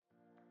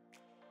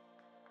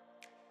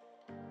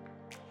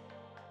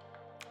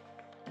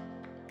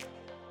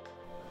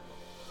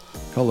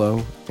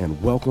Hello,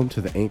 and welcome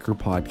to the Anchor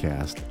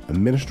Podcast, a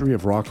ministry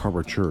of Rock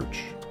Harbor Church.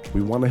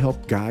 We want to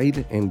help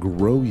guide and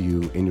grow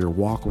you in your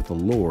walk with the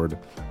Lord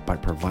by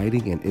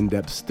providing an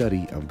in-depth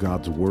study of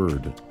God's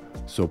Word.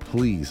 So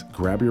please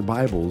grab your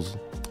Bibles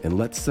and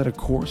let's set a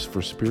course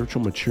for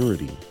spiritual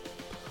maturity.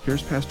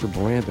 Here's Pastor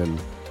Brandon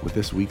with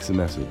this week's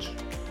message.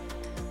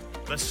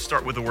 Let's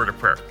start with a word of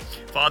prayer.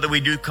 Father, we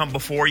do come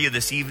before you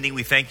this evening.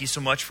 We thank you so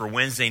much for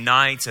Wednesday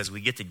nights as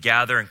we get to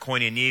gather and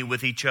koinonia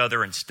with each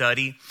other and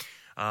study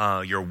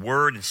your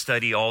word and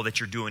study all that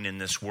you're doing in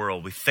this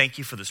world. We thank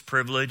you for this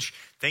privilege.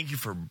 Thank you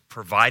for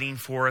providing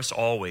for us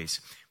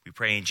always. We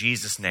pray in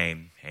Jesus'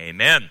 name.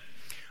 Amen.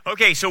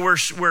 Okay, so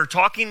we're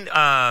talking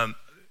how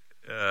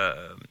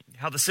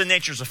the sin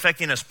nature is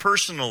affecting us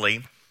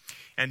personally,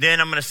 and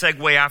then I'm going to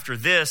segue after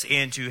this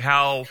into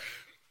how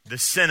the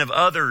sin of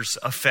others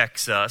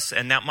affects us,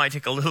 and that might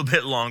take a little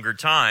bit longer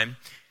time.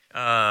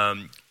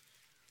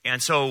 And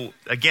so,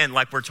 again,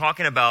 like we're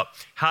talking about,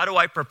 how do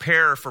I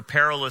prepare for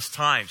perilous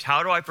times?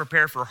 How do I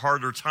prepare for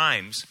harder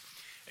times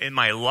in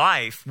my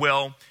life?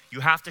 Well,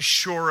 you have to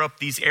shore up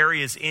these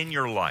areas in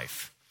your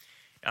life.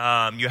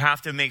 You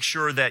have to make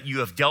sure that you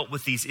have dealt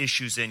with these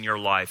issues in your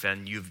life,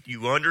 and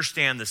you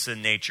understand the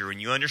sin nature, and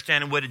you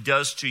understand what it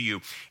does to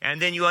you,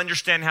 and then you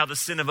understand how the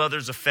sin of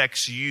others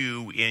affects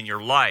you in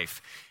your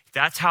life.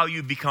 That's how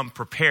you become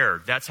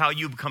prepared. That's how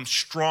you become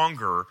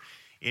stronger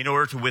in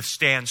order to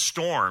withstand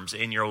storms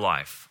in your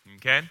life,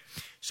 okay?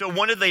 So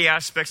one of the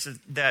aspects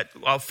that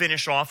I'll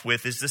finish off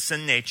with is the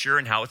sin nature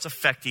and how it's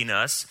affecting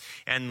us.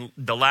 And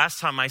the last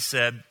time I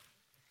said,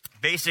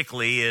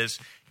 basically, is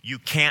you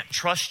can't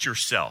trust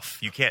yourself.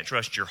 You can't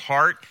trust your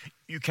heart.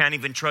 You can't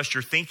even trust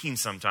your thinking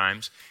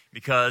sometimes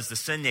because the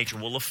sin nature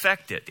will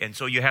affect it. And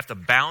so you have to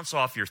bounce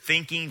off your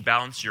thinking,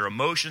 bounce your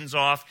emotions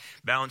off,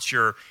 bounce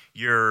your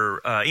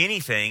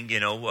anything,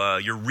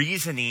 your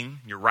reasoning,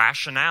 your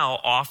rationale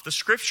off the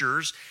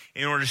scriptures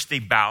in order to stay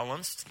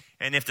balanced.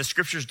 And if the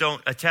scriptures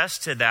don't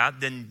attest to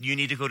that, then you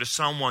need to go to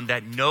someone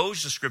that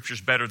knows the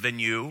scriptures better than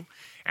you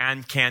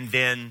and can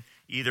then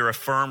either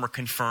affirm or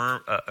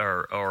confirm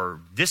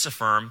or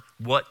disaffirm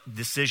what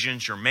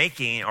decisions you're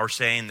making or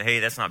saying, hey,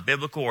 that's not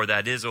biblical or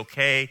that is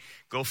okay,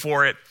 go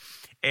for it.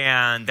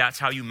 And that's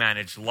how you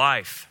manage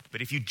life.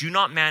 But if you do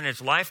not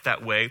manage life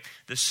that way,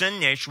 the sin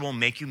nature will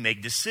make you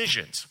make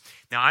decisions.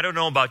 Now, I don't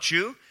know about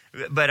you,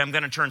 but I'm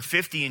going to turn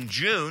 50 in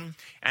June,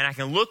 and I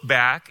can look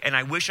back, and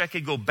I wish I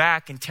could go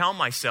back and tell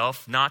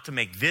myself not to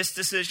make this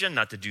decision,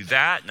 not to do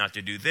that, not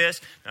to do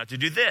this, not to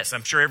do this.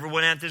 I'm sure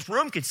everyone in this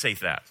room could say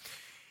that.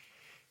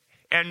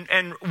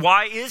 And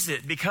why is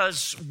it?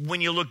 Because when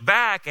you look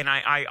back and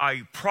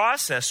I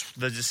process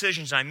the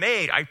decisions I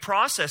made, I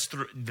process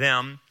through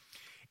them,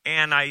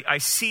 and I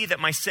see that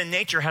my sin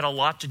nature had a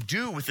lot to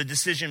do with the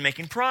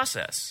decision-making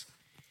process.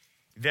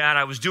 That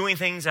I was doing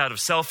things out of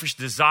selfish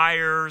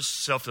desires,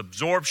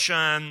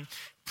 self-absorption,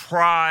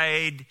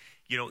 pride,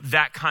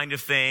 that kind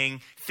of thing.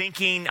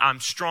 Thinking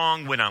I'm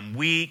strong when I'm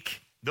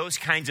weak. Those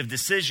kinds of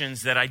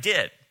decisions that I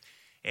did.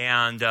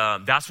 And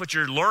that's what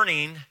you're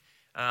learning.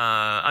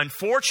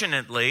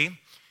 Unfortunately,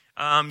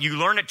 you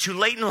learn it too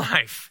late in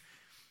life.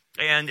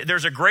 And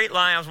there's a great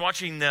line. I was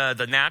watching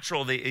The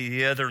Natural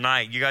the other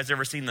night. You guys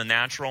ever seen The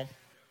Natural?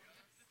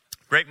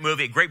 Great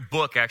movie, great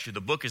book, actually.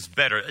 The book is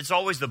better. It's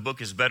always the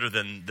book is better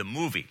than the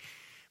movie.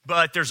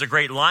 But there's a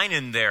great line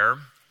in there.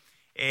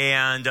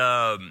 And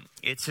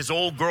it's his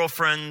old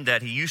girlfriend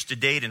that he used to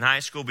date in high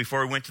school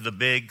before he went to the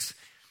bigs.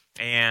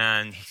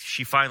 And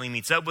she finally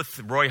meets up with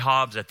Roy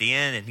Hobbs at the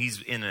end, and he's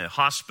in a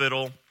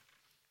hospital.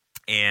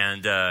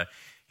 And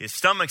his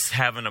stomach's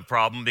having a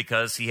problem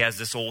because he has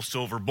this old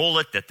silver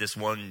bullet that this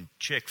one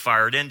chick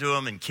fired into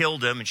him and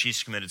killed him, and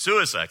she's committed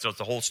suicide. So it's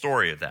the whole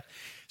story of that.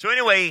 So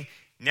anyway,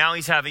 now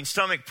he's having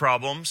stomach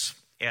problems,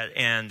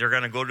 and they're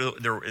going to go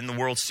they're in the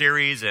World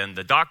Series, and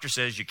the doctor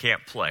says you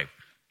can't play.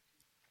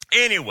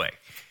 Anyway,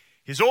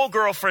 his old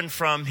girlfriend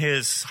from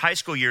his high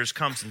school years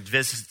comes and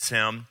visits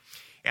him,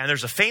 and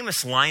there's a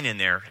famous line in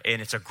there,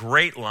 and it's a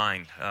great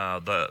line.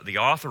 The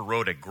author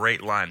wrote a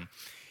great line.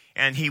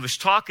 And he was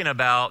talking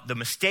about the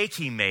mistake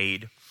he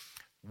made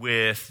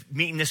with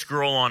meeting this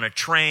girl on a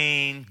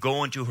train,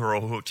 going to her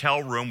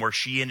hotel room where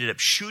she ended up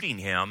shooting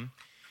him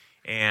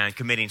and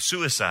committing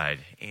suicide.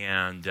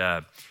 And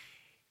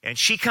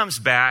she comes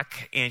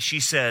back and she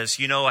says,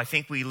 I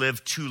think we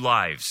live two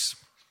lives.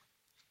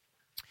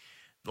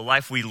 The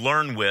life we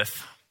learn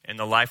with and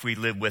the life we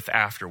live with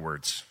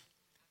afterwards.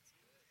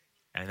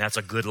 And that's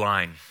a good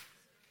line.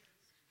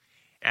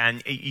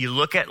 And you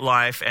look at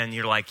life and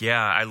you're like,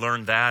 yeah, I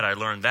learned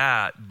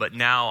that, but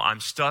now I'm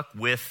stuck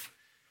with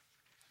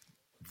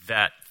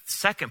that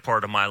second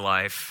part of my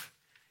life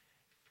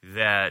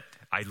that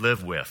I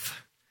live with.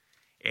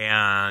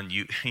 And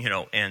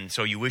and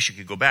so you wish you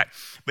could go back.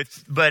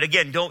 But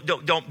again,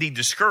 don't be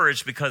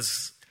discouraged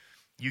because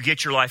you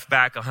get your life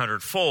back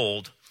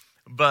 100-fold,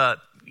 but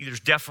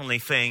there's definitely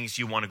things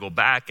you want to go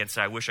back and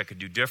say, I wish I could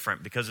do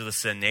different because of the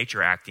sin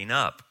nature acting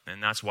up.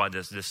 And that's why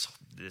this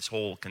this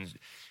whole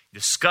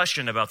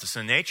discussion about the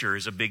sin nature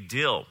is a big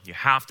deal. You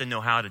have to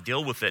know how to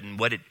deal with it and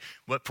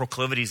what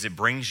proclivities it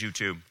brings you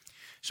to.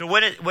 So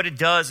what it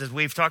does, as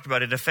we've talked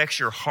about, it affects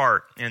your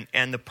heart.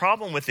 And the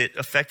problem with it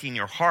affecting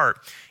your heart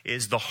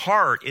is the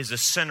heart is the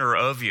center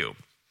of you.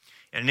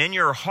 And in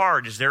your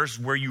heart there's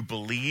where you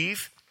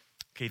believe.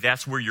 Okay,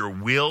 that's where your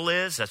will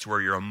is. That's where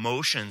your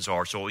emotions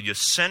are. So the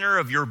center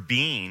of your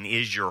being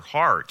is your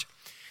heart.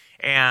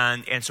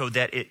 And so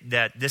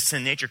that this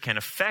sin nature can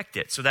affect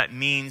it. So that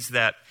means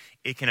that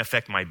it can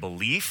affect my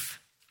belief.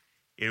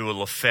 It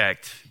will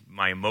affect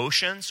my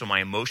emotions, so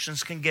my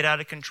emotions can get out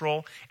of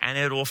control, and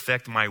it will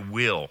affect my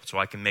will, so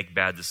I can make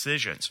bad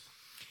decisions.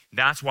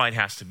 That's why it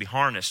has to be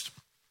harnessed.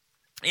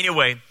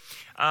 Anyway,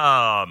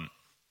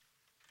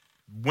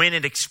 when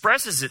it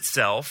expresses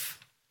itself,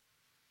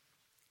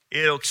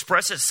 it'll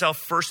express itself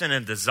first in a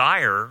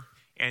desire,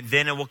 and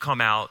then it will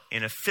come out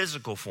in a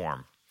physical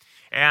form.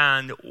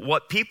 And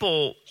what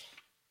people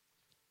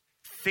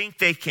think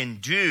they can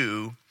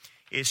do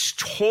is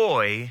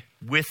toy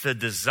with the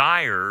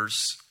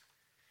desires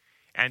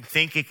and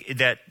think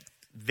that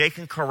they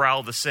can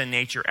corral the sin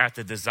nature at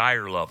the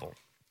desire level.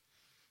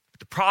 But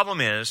the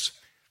problem is,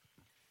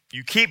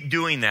 you keep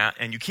doing that,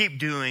 and you keep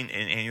doing,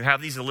 and you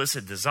have these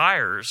illicit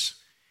desires,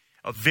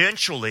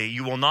 eventually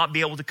you will not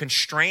be able to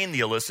constrain the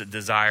illicit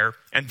desire,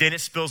 and then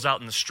it spills out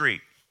in the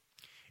street.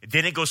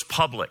 Then it goes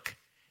public.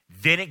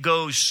 Then it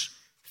goes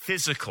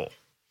physical.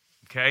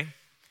 Okay?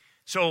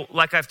 So,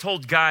 like I've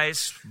told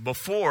guys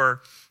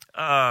before,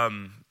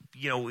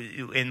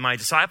 in my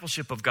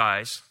discipleship of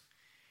guys,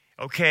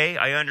 okay,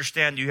 I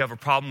understand you have a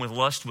problem with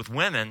lust with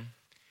women,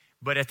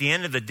 but at the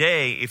end of the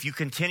day, if you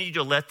continue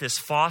to let this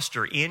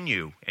foster in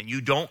you and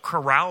you don't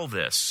corral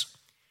this,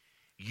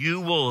 you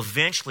will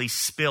eventually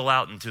spill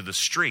out into the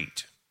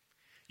street.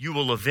 You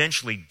will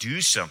eventually do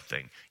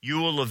something. You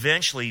will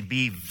eventually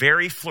be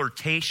very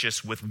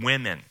flirtatious with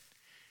women.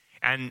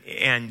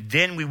 And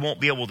then we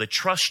won't be able to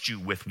trust you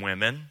with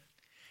women.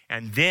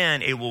 And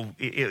then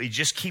it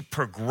just keep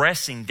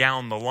progressing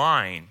down the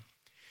line.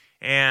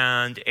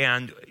 And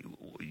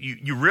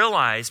you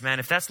realize, man,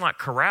 if that's not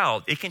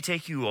corralled, it can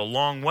take you a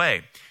long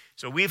way.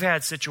 So we've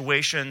had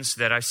situations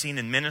that I've seen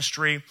in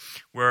ministry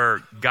where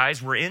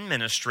guys were in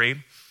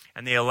ministry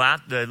and they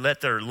let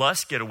their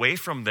lust get away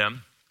from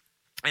them,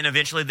 and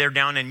eventually they're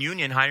down in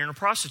union hiring a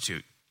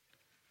prostitute.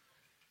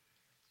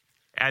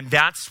 And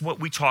that's what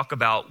we talk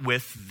about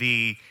with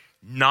the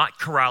not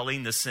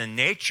corralling the sin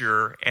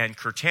nature and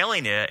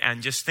curtailing it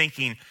and just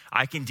thinking,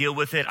 I can deal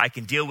with it, I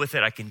can deal with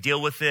it, I can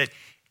deal with it.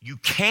 You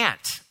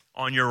can't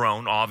on your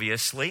own,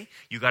 obviously.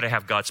 You got to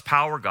have God's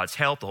power, God's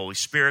help, the Holy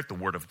Spirit, the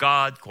Word of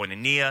God,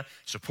 koinonia,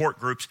 support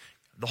groups,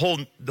 the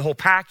whole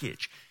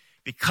package,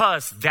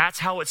 because that's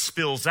how it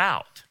spills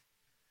out.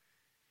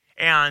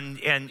 And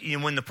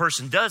when the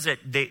person does it,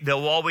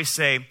 they'll always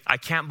say, I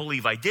can't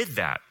believe I did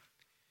that.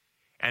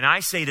 And I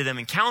say to them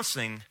in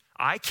counseling,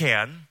 I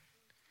can,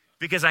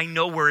 because I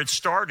know where it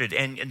started.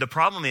 And the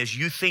problem is,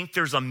 you think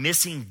there's a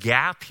missing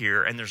gap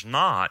here, and there's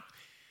not.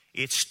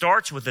 It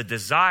starts with a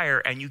desire,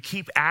 and you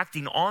keep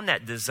acting on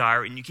that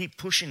desire, and you keep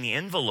pushing the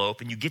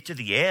envelope, and you get to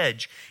the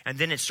edge, and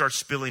then it starts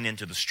spilling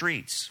into the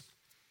streets.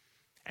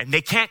 And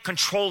they can't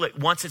control it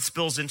once it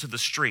spills into the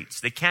streets.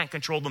 They can't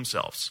control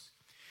themselves.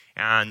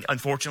 And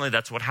unfortunately,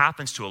 that's what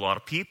happens to a lot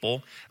of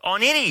people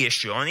on any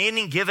issue, on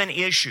any given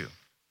issue.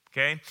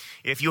 Okay?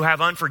 If you have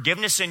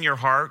unforgiveness in your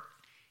heart,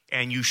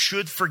 and you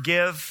should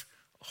forgive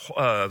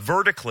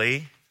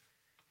vertically,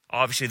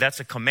 obviously that's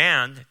a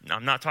command.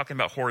 I'm not talking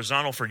about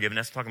horizontal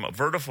forgiveness. I'm talking about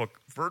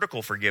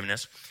vertical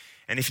forgiveness.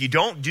 And if you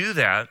don't do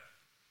that,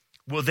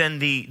 well, then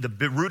the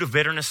root of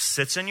bitterness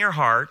sits in your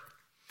heart,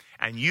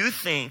 and you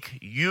think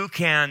you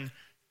can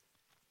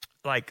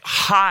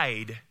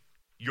hide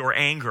your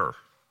anger.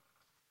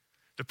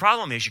 The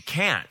problem is you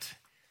can't.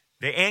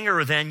 The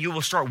anger, then you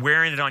will start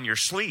wearing it on your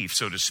sleeve,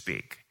 so to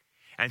speak.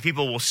 And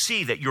people will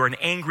see that you're an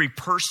angry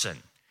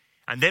person.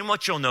 And then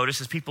what you'll notice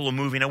is people are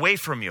moving away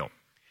from you.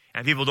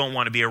 And people don't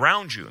want to be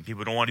around you. And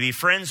people don't want to be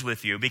friends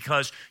with you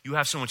because you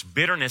have so much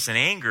bitterness and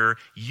anger.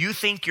 You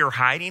think you're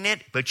hiding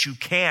it, but you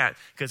can't,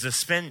 because the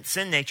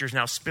sin nature is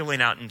now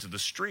spilling out into the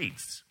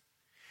streets.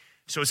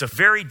 So it's a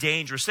very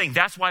dangerous thing.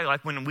 That's why,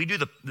 when we do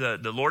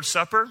the Lord's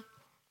Supper,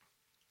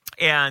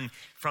 and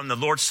from the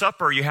Lord's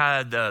Supper, you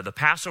had the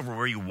Passover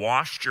where you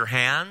washed your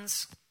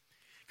hands.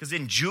 Because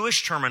in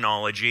Jewish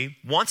terminology,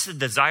 once the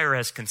desire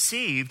has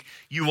conceived,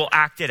 you will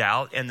act it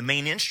out. And the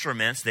main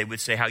instruments, they would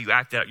say how you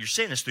act out your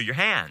sin is through your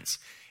hands.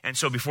 And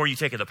so before you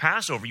take the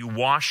Passover, you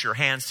wash your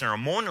hands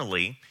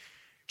ceremonially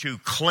to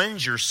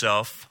cleanse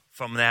yourself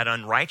from that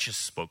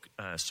unrighteous,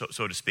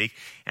 so to speak.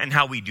 And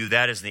how we do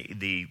that is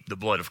the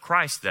blood of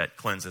Christ that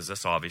cleanses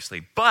us,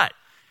 obviously. But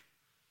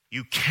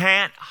you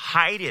can't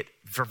hide it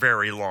for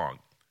very long.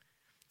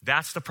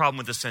 That's the problem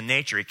with the sin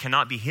nature. It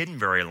cannot be hidden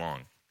very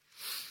long.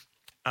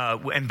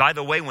 And by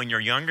the way, when you're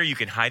younger, you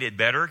can hide it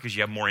better because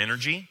you have more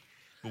energy.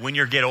 But when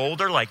you get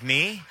older, like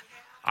me,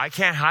 I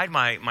can't hide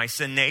my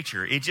sin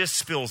nature. It just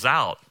spills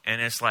out.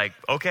 And it's like,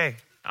 okay,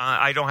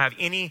 I don't have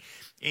any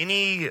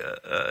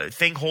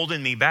thing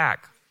holding me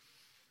back.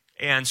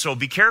 And so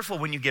be careful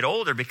when you get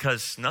older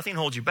because nothing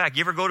holds you back.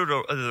 You ever go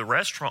to the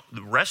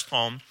rest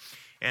home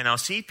and I'll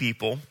see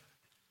people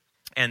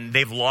and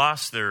they've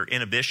lost their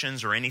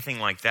inhibitions or anything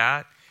like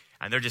that,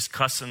 and they're just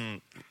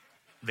cussing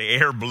the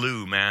air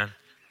blue, man.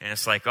 And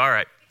it's like, all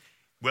right,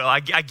 well, I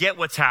get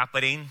what's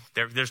happening.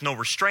 There's no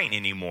restraint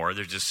anymore.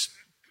 It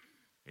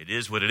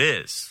is what it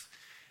is.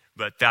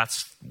 But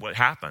that's what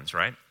happens,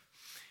 right?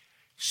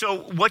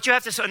 So what you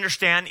have to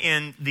understand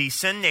in the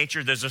sin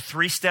nature, there's a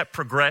 3-step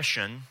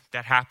progression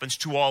that happens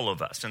to all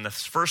of us. And the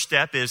first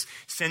step is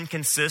sin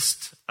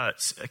consists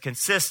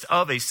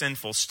of a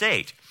sinful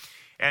state.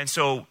 And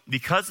so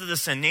because of the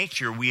sin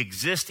nature, we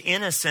exist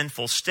in a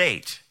sinful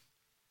state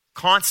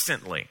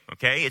constantly,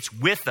 okay? It's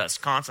with us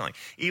constantly.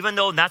 Even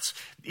though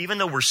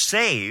we're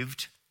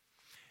saved,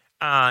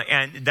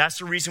 and that's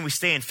the reason we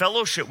stay in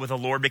fellowship with the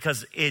Lord,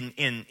 because in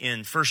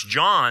 1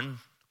 John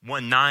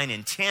 1:9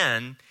 and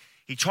 10,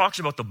 he talks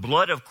about the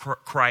blood of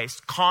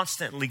Christ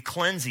constantly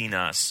cleansing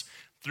us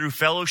through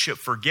fellowship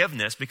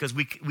forgiveness because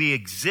we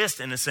exist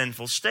in a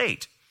sinful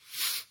state.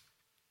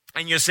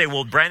 And you'll say,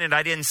 well, Brandon,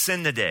 I didn't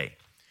sin today.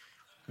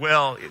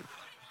 Well,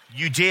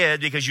 you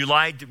did because you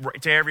lied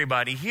to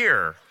everybody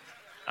here.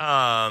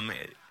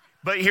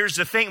 But here's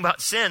the thing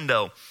about sin,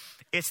 though.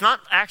 It's not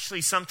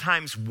actually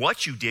sometimes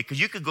what you did, because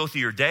you could go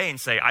through your day and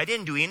say, I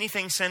didn't do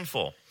anything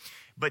sinful.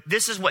 But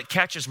this is what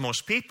catches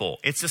most people.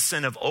 It's a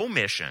sin of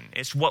omission.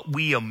 It's what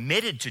we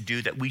omitted to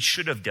do that we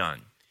should have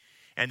done.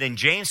 And then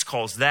James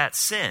calls that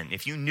sin.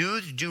 If you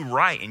knew to do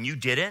right and you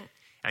didn't,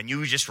 and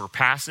you just were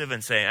passive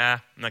and say,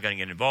 I'm not going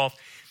to get involved,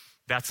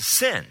 that's a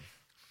sin.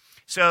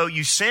 So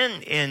you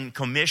sin in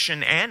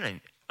commission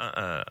and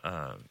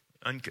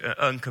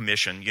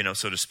uncommissioned,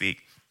 so to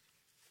speak.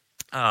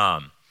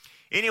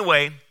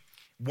 Anyway,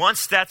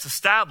 once that's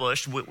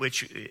established,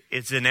 which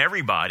is in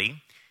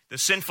everybody, the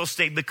sinful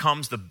state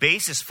becomes the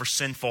basis for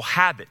sinful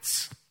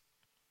habits.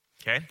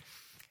 Okay?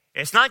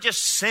 It's not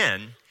just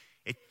sin.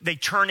 They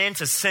turn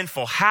into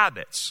sinful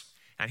habits.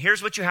 And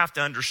here's what you have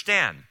to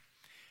understand.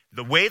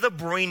 The way the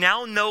brain,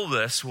 now know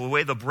this, the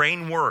way the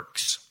brain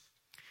works,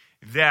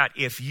 that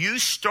if you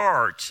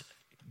start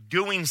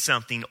doing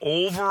something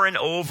over and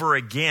over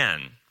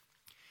again,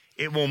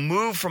 it will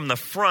move from the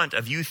front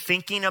of you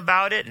thinking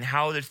about it and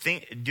how to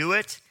do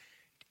it.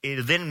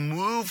 It'll then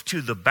move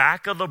to the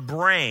back of the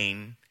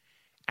brain,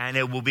 and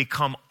it will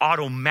become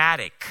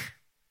automatic.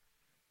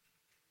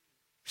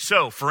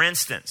 So, for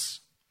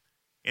instance,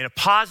 in a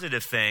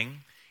positive thing,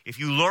 if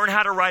you learn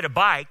how to ride a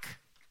bike,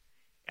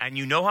 and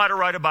you know how to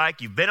ride a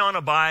bike, you've been on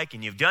a bike,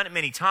 and you've done it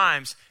many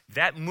times,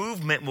 that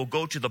movement will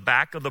go to the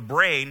back of the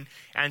brain.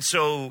 And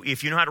so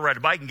if you know how to ride a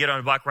bike, you can get on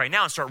a bike right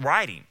now and start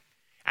riding.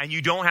 And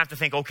you don't have to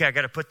think, okay, I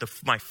got to put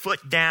my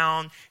foot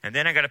down, and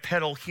then I got to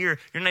pedal here.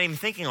 You're not even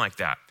thinking like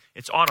that.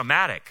 It's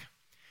automatic.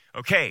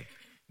 Okay,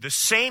 the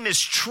same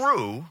is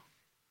true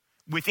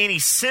with any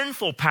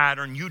sinful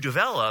pattern you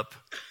develop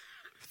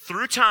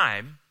through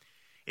time.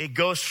 It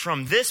goes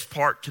from this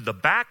part to the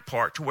back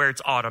part to where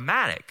it's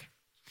automatic.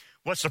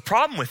 What's the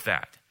problem with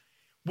that?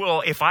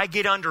 Well, if I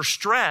get under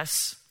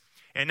stress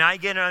and I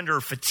get under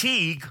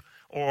fatigue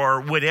or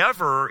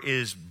whatever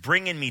is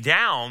bringing me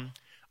down,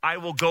 I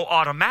will go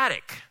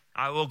automatic.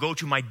 I will go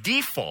to my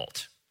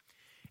default.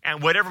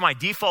 And whatever my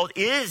default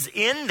is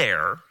in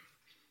there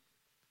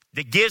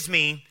that gives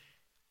me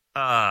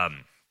the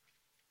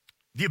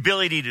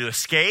ability to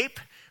escape,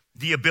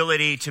 the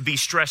ability to be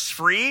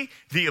stress-free,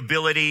 the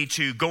ability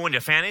to go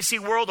into fantasy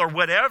world or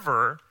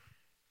whatever,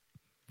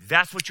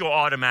 that's what you'll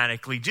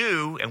automatically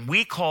do. And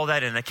we call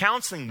that in the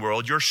counseling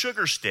world your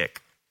sugar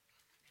stick,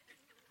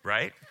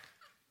 right?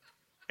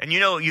 And you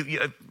know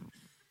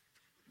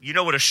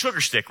what a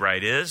sugar stick,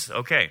 right, is?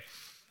 Okay.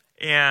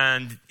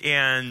 And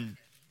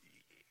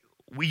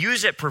we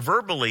use it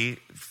proverbially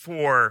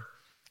for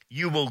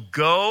you will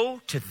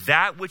go to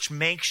that which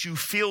makes you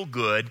feel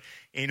good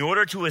in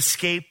order to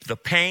escape the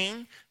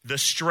pain, the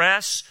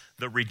stress,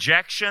 the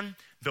rejection,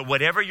 the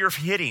whatever you're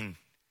hitting.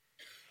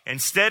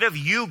 Instead of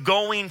you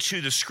going to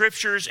the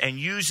scriptures and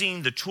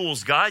using the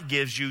tools God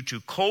gives you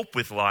to cope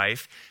with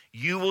life,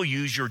 you will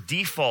use your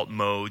default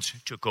modes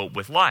to cope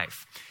with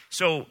life.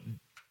 So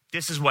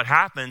this is what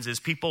happens is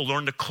people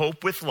learn to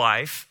cope with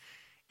life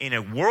in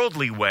a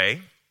worldly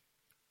way,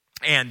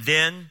 and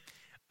then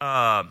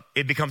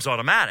it becomes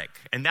automatic.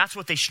 And that's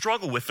what they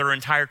struggle with their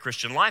entire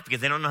Christian life because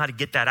they don't know how to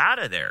get that out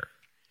of there.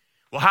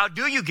 Well, how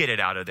do you get it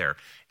out of there?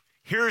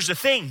 Here's the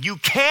thing. You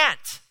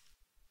can't.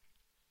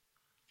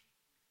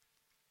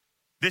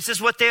 This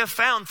is what they have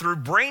found through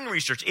brain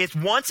research.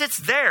 Once it's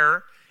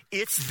there,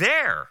 it's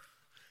there.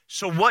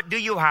 So what do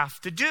you have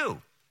to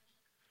do?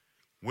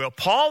 Well,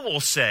 Paul will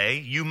say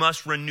you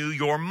must renew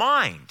your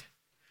mind.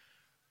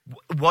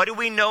 What do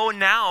we know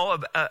now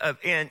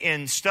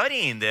in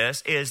studying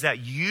this is that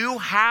you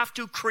have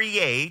to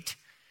create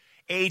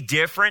a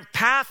different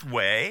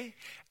pathway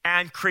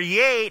and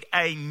create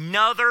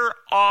another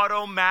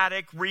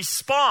automatic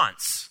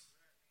response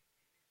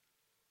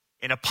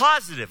in a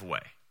positive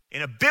way,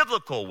 in a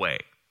biblical way.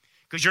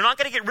 Because you're not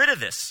going to get rid of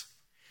this.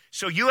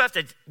 So you have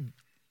to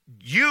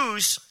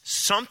use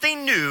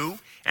something new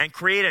and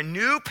create a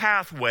new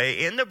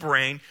pathway in the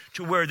brain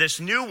to where this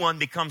new one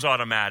becomes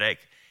automatic,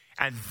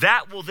 and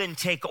that will then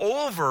take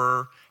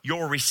over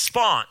your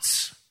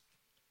response.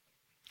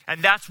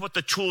 And that's what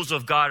the tools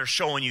of God are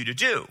showing you to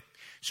do.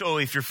 So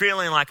if you're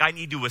feeling like I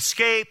need to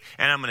escape,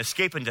 and I'm going to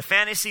escape into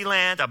fantasy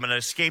land, I'm going to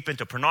escape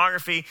into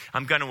pornography,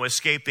 I'm going to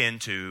escape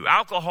into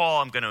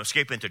alcohol, I'm going to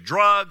escape into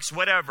drugs,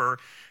 whatever.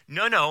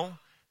 No.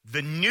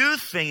 The new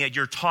thing that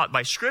you're taught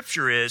by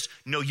Scripture is,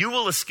 no, you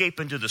will escape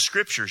into the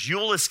Scriptures. You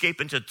will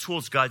escape into the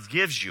tools God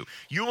gives you.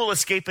 You will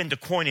escape into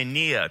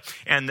koinonia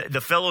and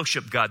the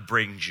fellowship God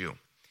brings you.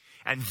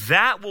 And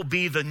that will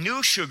be the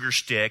new sugar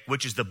stick,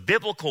 which is the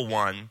biblical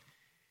one,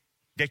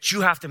 that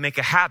you have to make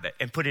a habit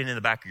and put it in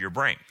the back of your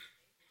brain.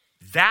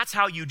 That's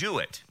how you do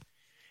it.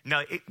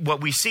 Now, what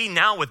we see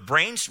now with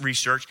brain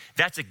research,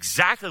 that's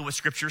exactly what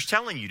Scripture is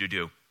telling you to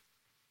do.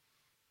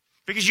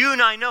 Because you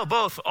and I know,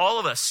 both, all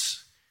of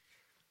us,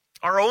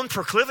 our own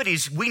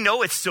proclivities, we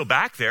know it's still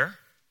back there.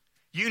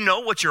 You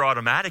know what your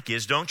automatic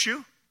is, don't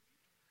you?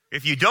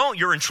 If you don't,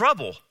 you're in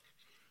trouble,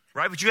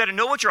 right? But you got to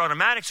know what your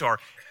automatics are.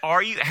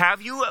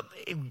 Have you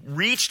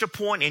reached a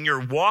point in your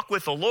walk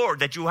with the Lord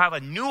that you have a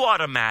new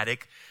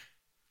automatic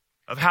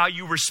of how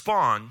you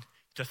respond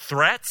to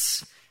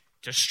threats,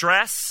 to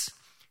stress,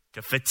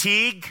 to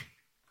fatigue,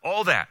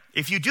 all that?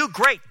 If you do,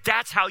 great.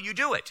 That's how you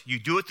do it. You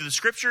do it through the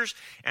Scriptures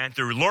and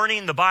through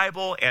learning the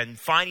Bible and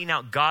finding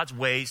out God's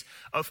ways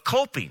of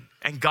coping.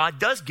 And God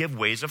does give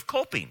ways of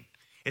coping.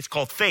 It's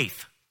called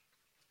faith.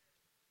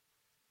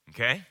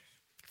 Okay?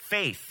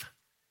 Faith.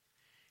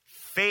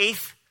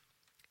 Faith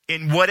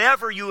in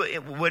whatever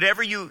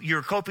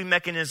your coping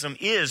mechanism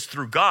is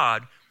through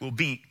God will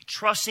be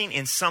trusting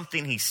in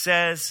something He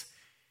says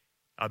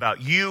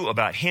about you,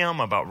 about Him,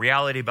 about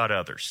reality, about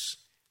others.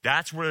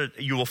 That's where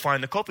you will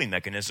find the coping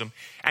mechanism.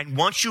 And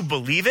once you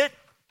believe it,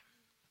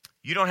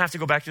 you don't have to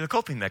go back to the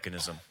coping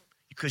mechanism,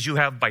 because you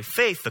have by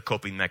faith the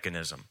coping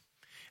mechanism.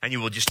 And you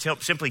will just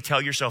simply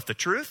tell yourself the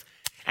truth,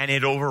 and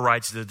it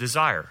overrides the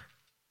desire.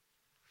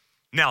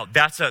 Now,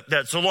 that's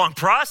a long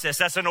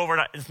process.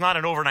 It's not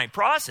an overnight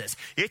process.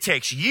 It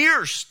takes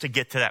years to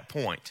get to that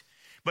point.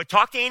 But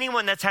talk to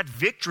anyone that's had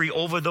victory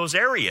over those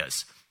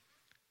areas.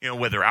 You know,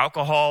 whether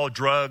alcohol,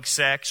 drugs,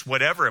 sex,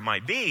 whatever it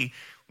might be.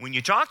 When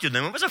you talk to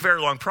them, it was a very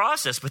long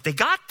process, but they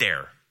got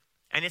there.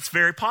 And it's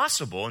very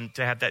possible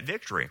to have that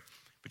victory.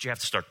 But you have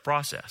to start the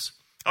process.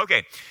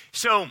 Okay,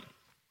 so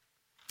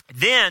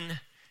then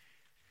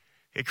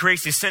it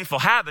creates these sinful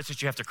habits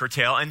that you have to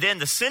curtail. And then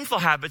the sinful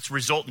habits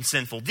result in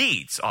sinful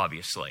deeds,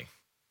 obviously.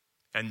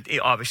 And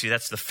obviously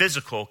that's the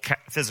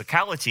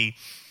physicality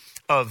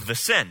of the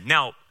sin.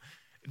 Now,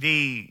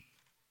 the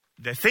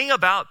thing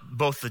about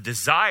both the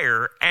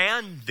desire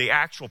and the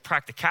actual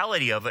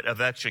practicality of it, of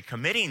actually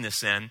committing the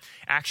sin,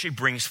 actually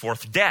brings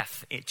forth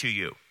death to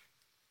you.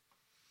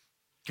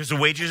 Because the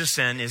wages of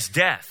sin is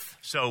death.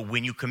 So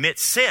when you commit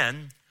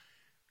sin,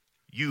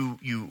 you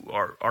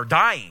are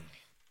dying.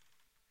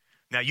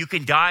 Now, you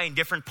can die in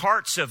different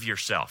parts of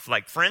yourself.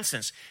 Like, for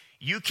instance,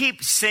 you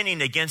keep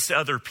sinning against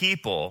other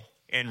people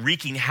and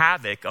wreaking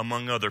havoc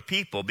among other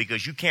people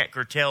because you can't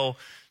curtail,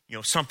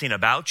 something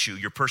about you,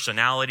 your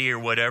personality or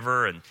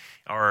whatever,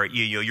 or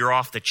you're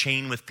off the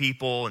chain with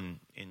people, and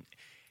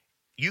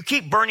you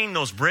keep burning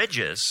those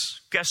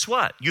bridges. Guess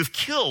what? You've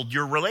killed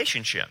your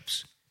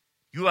relationships.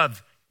 You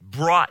have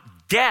brought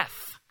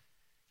death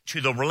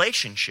to the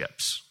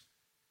relationships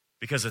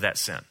because of that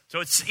sin. So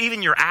it's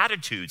even your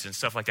attitudes and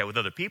stuff like that with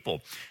other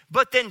people.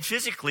 But then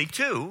physically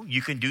too,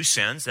 you can do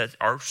sins that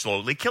are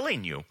slowly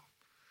killing you.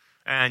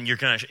 And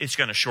it's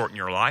gonna shorten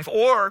your life.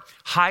 Or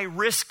high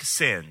risk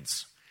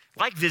sins,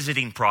 like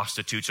visiting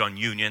prostitutes on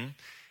Union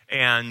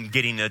and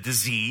getting a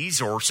disease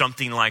or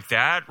something like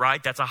that,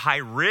 right? That's a high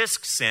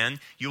risk sin.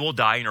 You will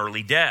die an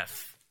early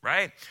death.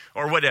 Right?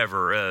 Or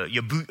whatever,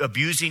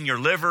 abusing your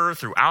liver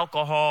through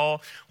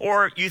alcohol,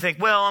 or you think,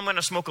 well, I'm going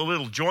to smoke a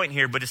little joint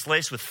here, but it's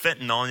laced with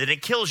fentanyl and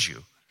it kills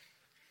you.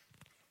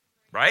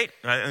 Right?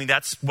 I mean,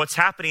 that's what's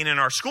happening in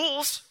our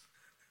schools,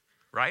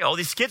 right? All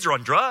these kids are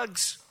on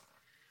drugs.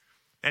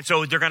 And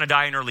so they're going to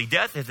die an early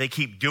death if they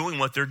keep doing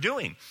what they're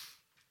doing.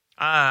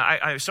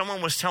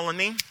 Someone was telling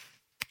me,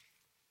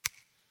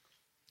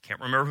 can't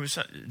remember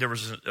there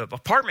was an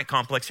apartment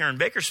complex here in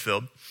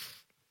Bakersfield.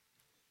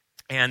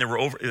 And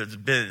there's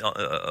been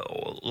a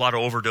lot of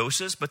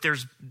overdoses, but there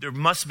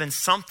must have been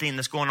something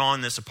that's going on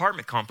in this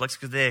apartment complex,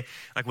 because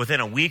within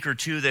a week or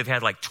two, they've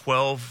had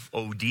 12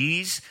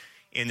 ODs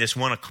in this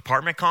one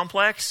apartment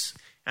complex,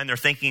 and they're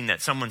thinking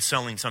that someone's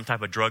selling some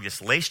type of drug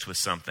that's laced with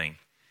something.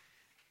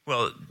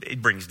 Well, it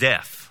brings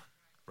death,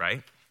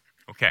 right?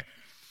 Okay.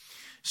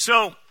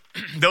 So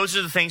those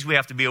are the things we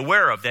have to be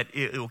aware of, that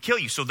it will kill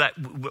you. So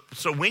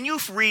when you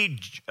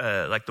read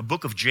the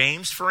book of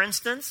James, for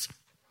instance,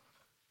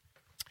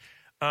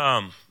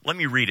 let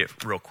me read it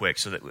real quick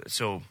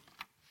so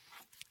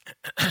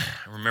I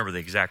remember the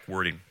exact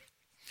wording.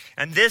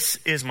 And this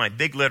is my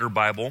big letter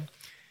Bible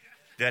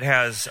that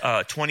has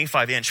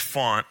 25-inch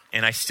font,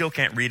 and I still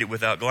can't read it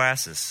without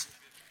glasses.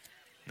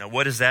 Now,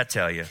 what does that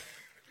tell you?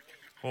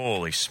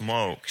 Holy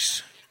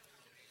smokes.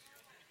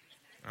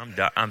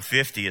 I'm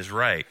 50 is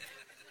right.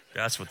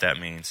 That's what that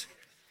means.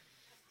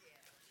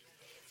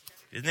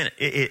 Isn't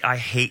it? I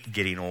hate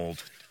getting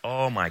old.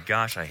 Oh my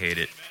gosh, I hate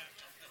it.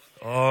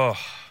 Oh.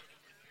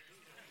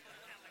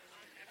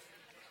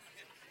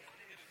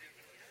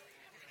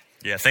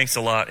 Yeah, thanks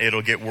a lot.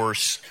 It'll get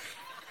worse.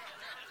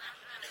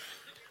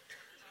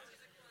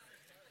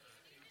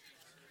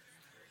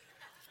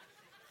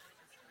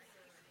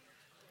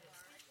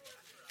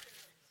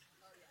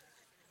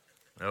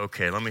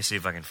 Okay, let me see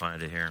if I can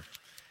find it here.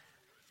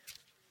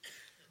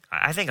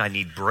 I think I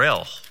need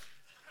Braille.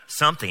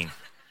 Something.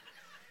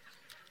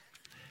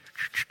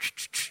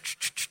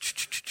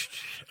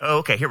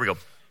 Okay, here we go.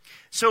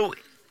 So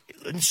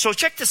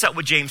check this out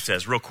what James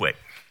says real quick.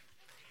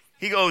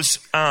 He goes,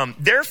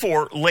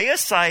 therefore, lay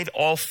aside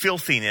all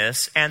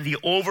filthiness and the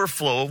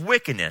overflow of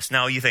wickedness.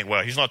 Now you think,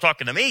 well, he's not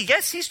talking to me.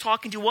 Yes, he's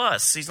talking to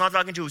us. He's not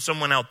talking to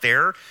someone out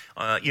there,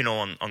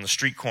 on the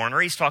street corner.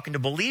 He's talking to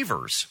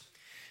believers.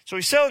 So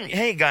he's telling,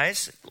 hey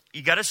guys,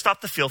 you got to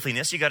stop the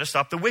filthiness. You got to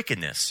stop the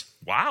wickedness.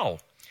 Wow.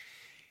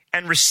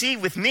 And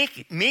receive with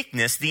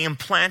meekness the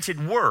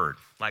implanted word.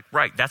 Like,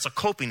 right, that's a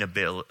coping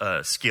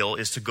skill,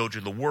 is to go to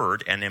the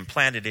word and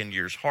implant it into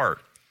your heart.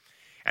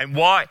 And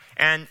why?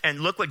 And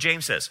look what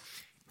James says.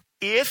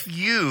 If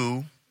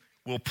you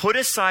will put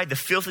aside the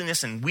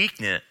filthiness and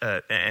weakness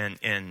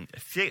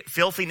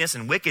filthiness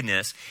and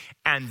wickedness,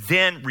 and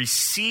then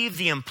receive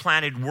the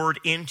implanted word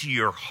into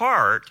your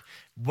heart,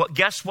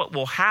 guess what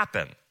will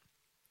happen?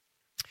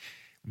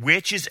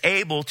 Which is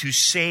able to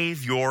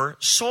save your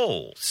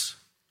souls.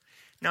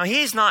 Now,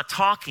 he's not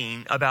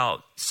talking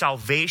about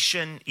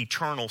salvation,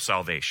 eternal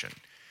salvation.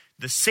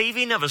 The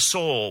saving of a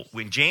soul,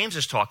 when James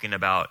is talking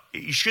about,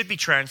 it should be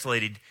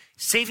translated,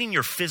 saving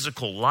your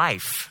physical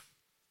life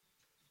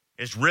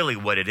is really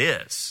what it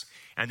is.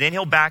 And then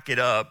he'll back it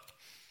up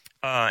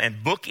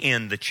and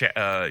bookend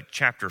the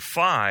chapter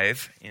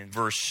 5 in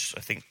verse,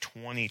 I think,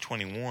 20,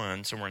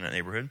 21, somewhere in that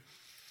neighborhood.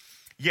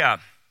 Yeah.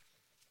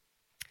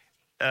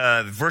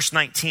 Verse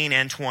 19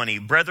 and 20.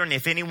 Brethren,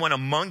 if anyone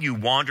among you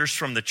wanders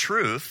from the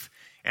truth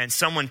and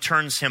someone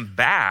turns him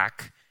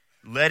back,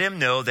 let him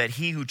know that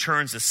he who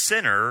turns a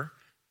sinner,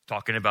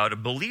 talking about a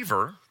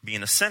believer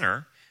being a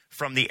sinner,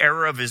 from the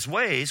error of his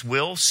ways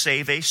will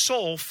save a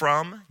soul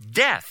from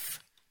death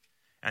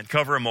and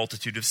cover a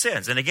multitude of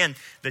sins. And again,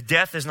 the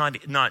death is not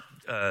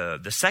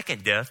the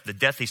second death. The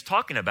death he's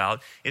talking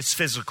about is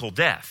physical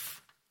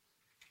death.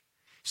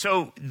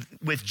 So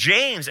with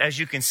James, as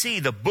you can see,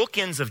 the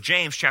bookends of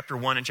James chapter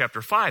 1 and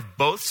chapter 5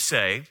 both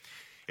say,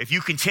 if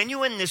you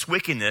continue in this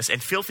wickedness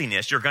and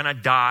filthiness, you're going to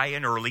die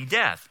an early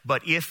death.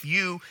 But if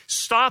you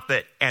stop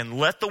it and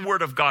let the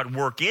word of God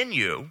work in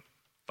you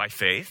by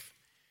faith,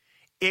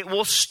 it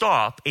will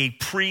stop a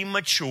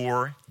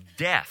premature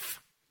death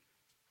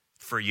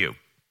for you.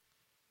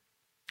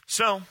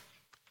 So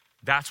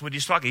that's what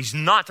he's talking. He's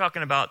not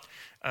talking about,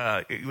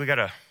 we got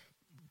a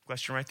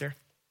question right there.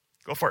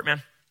 Go for it,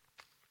 man.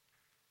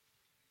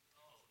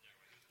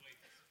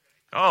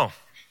 Oh,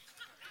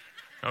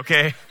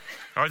 okay.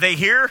 Are they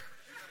here?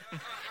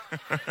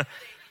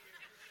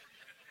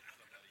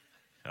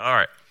 All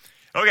right.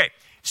 Okay.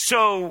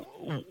 So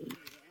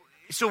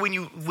when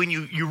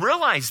you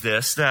realize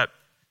this, that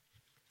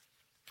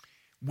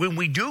when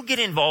we do get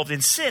involved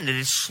in sin, it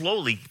is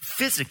slowly,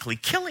 physically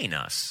killing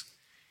us.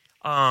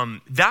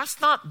 That's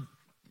not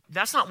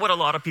what a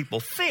lot of people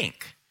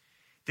think.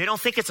 They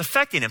don't think it's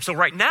affecting them. So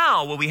right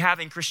now, what we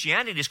have in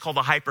Christianity is called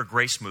the hyper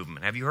grace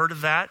movement. Have you heard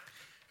of that?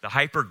 The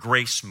hyper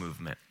grace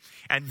movement.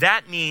 And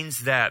that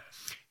means that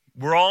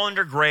we're all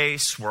under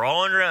grace, we're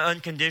all under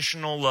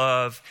unconditional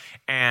love,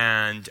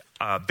 and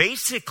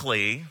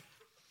basically,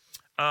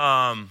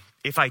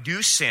 if I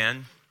do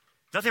sin,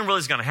 nothing really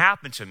is going to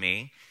happen to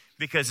me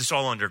because it's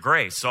all under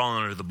grace, it's all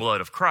under the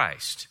blood of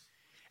Christ.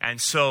 And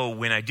so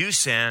when I do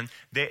sin,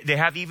 they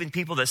have even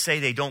people that say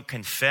they don't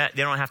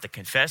have to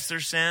confess their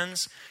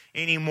sins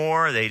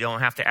anymore. They don't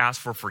have to ask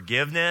for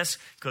forgiveness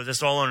because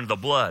it's all under the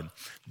blood.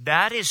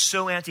 That is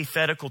so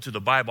antithetical to the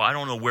Bible, I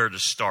don't know where to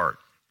start.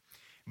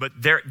 But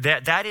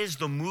that is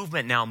the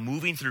movement now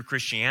moving through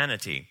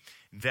Christianity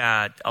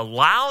that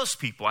allows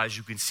people, as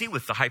you can see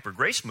with the hyper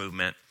grace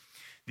movement,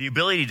 the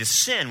ability to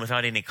sin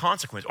without any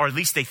consequence, or at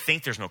least they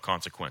think there's no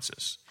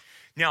consequences.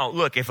 Now,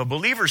 look, if a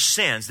believer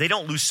sins, they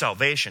don't lose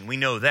salvation. We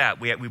know that.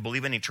 We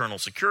believe in eternal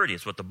security.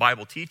 It's what the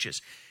Bible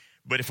teaches.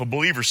 But if a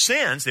believer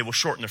sins, they will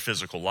shorten their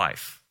physical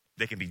life.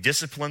 They can be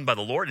disciplined by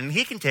the Lord, and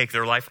he can take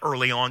their life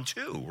early on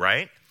too,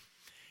 right?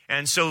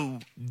 And so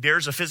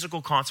there's a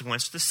physical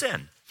consequence to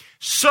sin.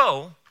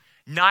 So,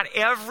 not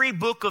every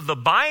book of the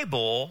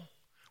Bible,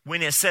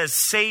 when it says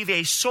save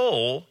a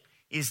soul,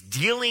 is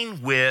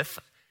dealing with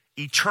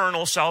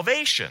eternal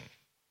salvation.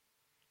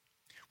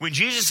 When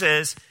Jesus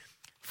says,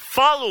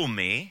 follow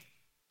me,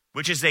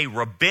 which is a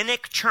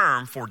rabbinic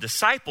term for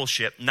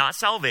discipleship, not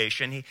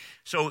salvation.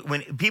 So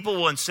when people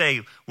will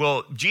say,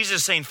 well, Jesus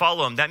is saying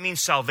follow him, that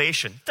means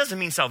salvation. It doesn't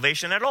mean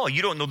salvation at all.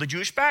 You don't know the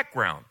Jewish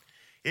background.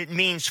 It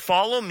means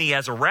follow me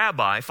as a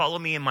rabbi, follow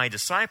me in my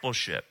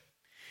discipleship.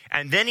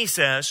 And then he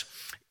says,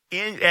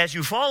 as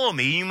you follow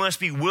me, you must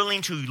be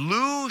willing to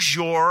lose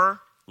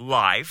your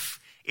life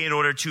in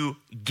order to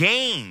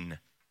gain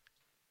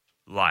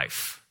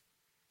life.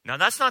 Now,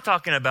 that's not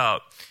talking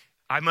about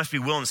I must be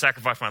willing to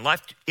sacrifice my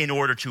life in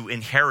order to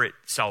inherit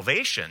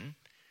salvation.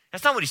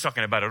 That's not what he's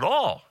talking about at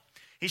all.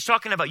 He's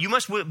talking about you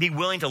must be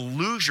willing to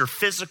lose your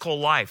physical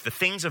life, the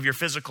things of your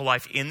physical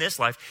life in this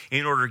life,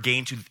 in order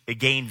to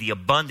gain the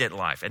abundant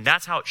life. And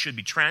that's how it should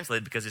be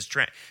translated, because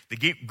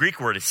the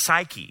Greek word is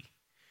psyche.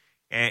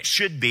 And it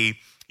should be,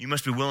 you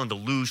must be willing to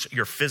lose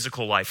your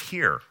physical life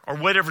here, or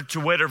to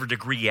whatever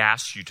degree he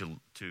asks you to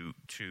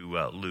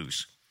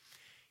lose.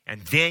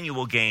 And then you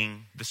will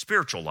gain the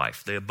spiritual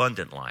life, the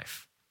abundant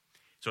life.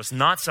 So it's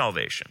not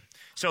salvation.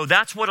 So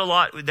that's what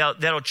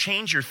that'll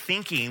change your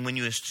thinking when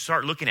you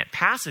start looking at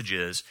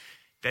passages,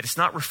 that it's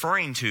not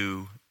referring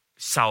to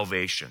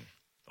salvation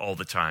all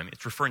the time.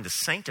 It's referring to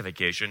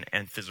sanctification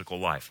and physical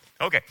life.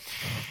 Okay.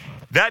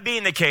 That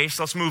being the case,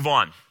 let's move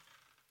on.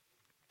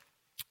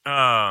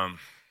 I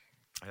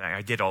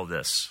did all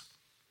this.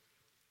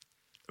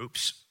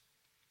 Oops.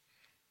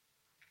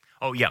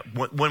 Oh, yeah.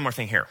 One more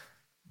thing here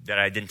that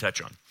I didn't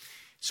touch on.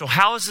 So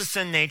how is the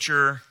sin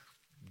nature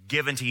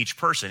given to each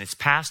person? It's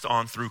passed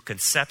on through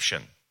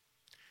conception.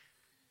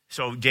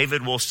 So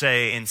David will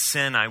say, in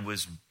sin I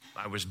was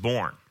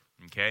born,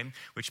 okay?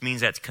 Which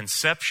means that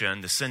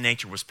conception, the sin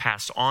nature was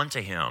passed on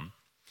to him.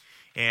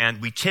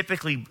 And we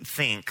typically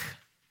think,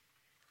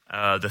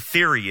 the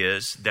theory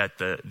is that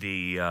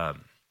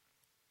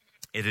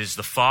it is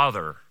the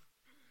father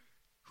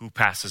who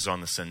passes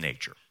on the sin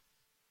nature.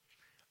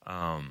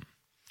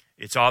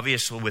 It's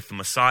obvious with the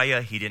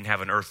Messiah, he didn't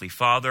have an earthly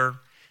father.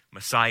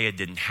 Messiah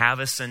didn't have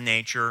a sin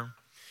nature.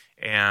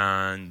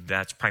 And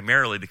that's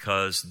primarily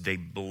because they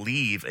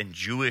believe in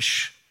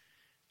Jewish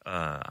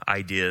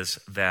ideas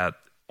that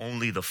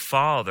only the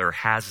father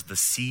has the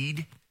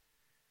seed,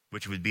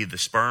 which would be the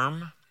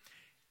sperm.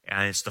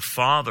 And it's the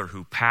father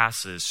who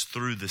passes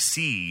through the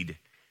seed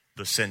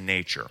the sin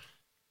nature.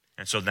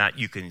 And so that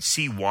you can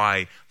see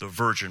why the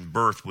virgin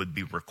birth would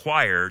be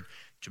required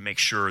to make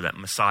sure that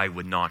Messiah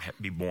would not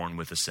be born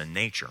with a sin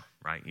nature,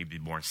 right? He'd be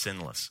born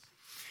sinless.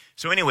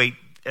 So anyway,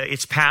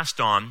 it's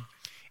passed on.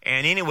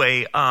 And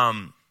anyway,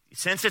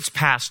 since it's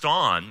passed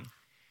on,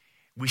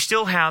 we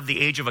still have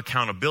the age of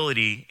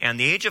accountability. And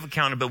the age of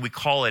accountability, we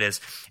call it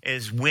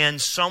is when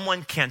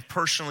someone can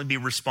personally be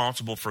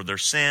responsible for their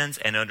sins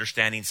and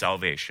understanding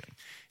salvation.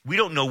 We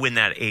don't know when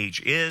that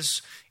age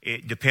is.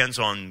 It depends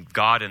on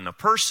God and the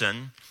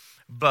person.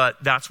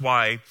 But that's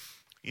why,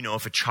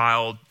 if a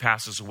child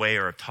passes away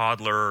or a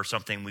toddler or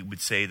something, we would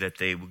say that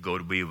they would go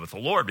to be with the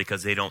Lord,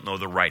 because they don't know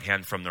the right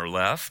hand from their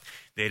left.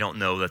 They don't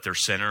know that they're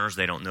sinners.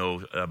 They don't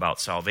know about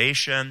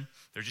salvation.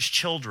 They're just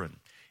children.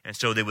 And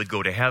so they would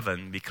go to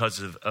heaven because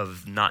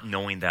of not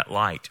knowing that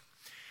light.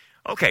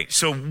 Okay,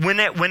 so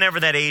whenever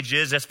that age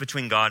is, that's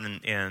between God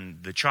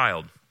and the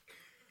child.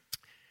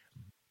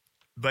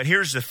 But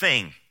here's the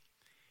thing.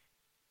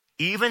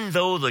 Even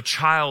though the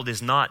child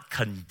is not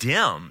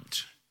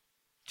condemned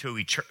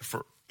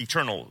for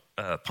eternal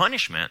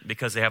punishment,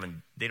 because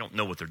they don't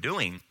know what they're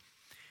doing,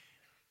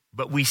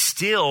 but we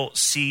still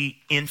see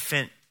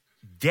infant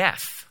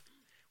death.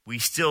 We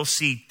still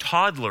see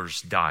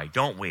toddlers die,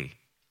 don't we?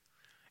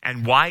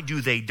 And why do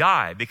they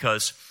die?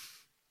 Because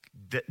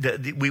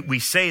we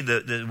say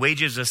the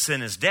wages of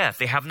sin is death.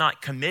 They have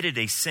not committed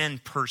a sin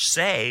per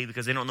se,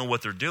 because they don't know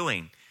what they're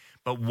doing.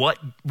 But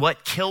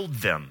what killed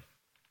them?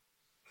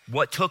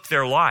 What took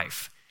their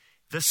life?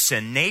 The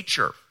sin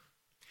nature.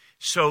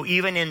 So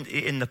even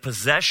in the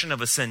possession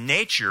of a sin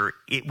nature,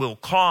 it will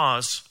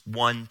cause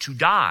one to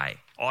die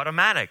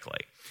automatically.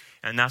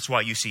 And that's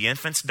why you see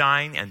infants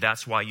dying, and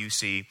that's why you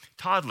see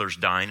toddlers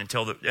dying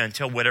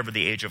until whatever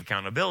the age of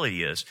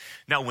accountability is.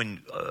 Now,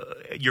 when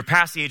you're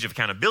past the age of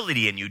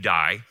accountability and you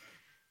die,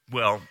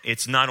 well,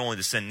 it's not only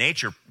the sin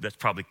nature that's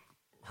probably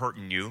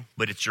hurting you,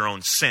 but it's your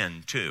own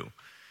sin too.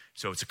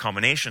 So it's a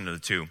combination of the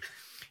two.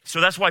 So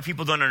that's why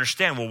people don't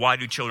understand, well, why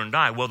do children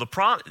die? Well,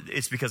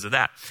 it's because of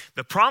that.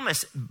 The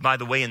promise, by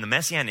the way, in the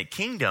Messianic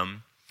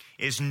kingdom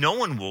is no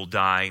one will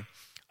die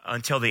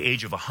until the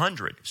age of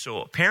 100.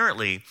 So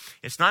apparently,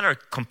 it's not a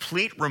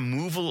complete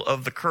removal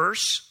of the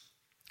curse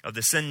of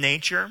the sin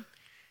nature,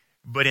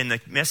 but in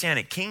the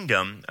Messianic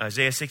kingdom,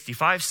 Isaiah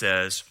 65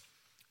 says,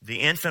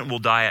 the infant will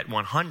die at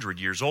 100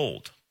 years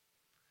old.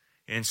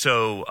 And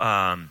so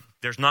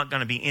there's not going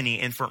to be any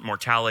infant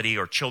mortality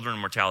or children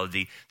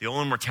mortality. The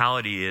only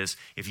mortality is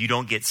if you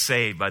don't get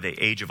saved by the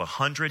age of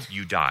 100,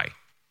 you die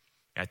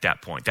at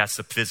that point. That's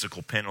the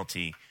physical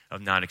penalty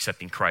of not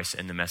accepting Christ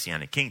in the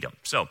Messianic kingdom.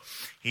 So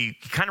he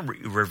kind of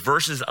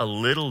reverses a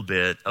little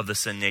bit of the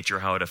sin nature,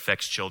 how it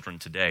affects children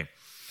today.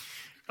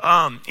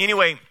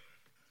 Anyway,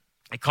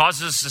 it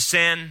causes us to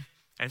sin.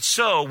 And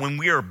so when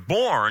we are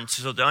born,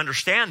 so to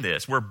understand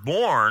this, we're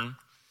born,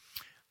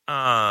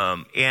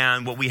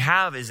 and what we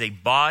have is a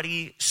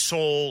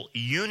body-soul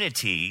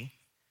unity,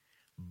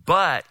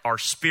 but our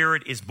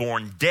spirit is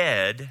born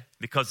dead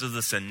because of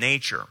the sin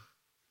nature.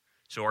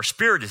 So our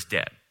spirit is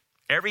dead.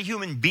 Every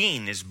human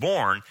being is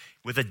born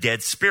with a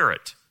dead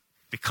spirit.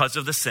 because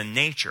of the sin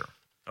nature.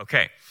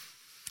 Okay.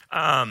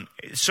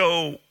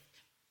 So,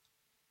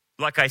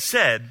 like I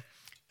said,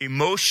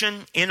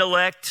 emotion,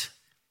 intellect,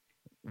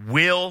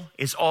 will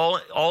is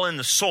all in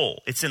the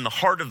soul. It's in the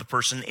heart of the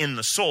person, in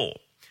the soul.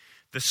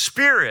 The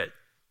spirit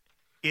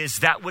is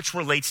that which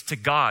relates to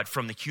God,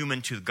 from the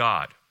human to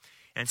God.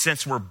 And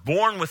since we're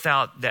born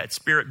without that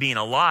spirit being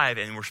alive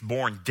and we're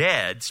born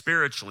dead,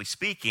 spiritually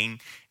speaking,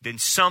 then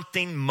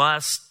something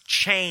must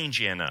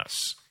change in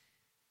us.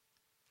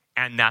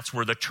 And that's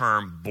where the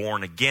term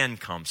born again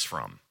comes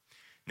from.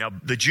 Now,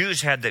 the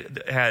Jews had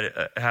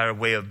a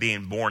way of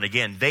being born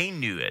again. They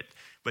knew it,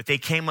 but they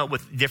came up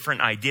with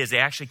different ideas. They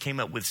actually came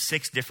up with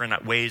 6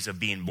 different ways of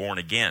being born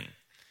again.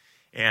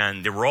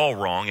 And they were all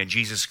wrong, and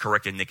Jesus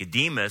corrected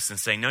Nicodemus and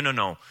saying,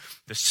 no,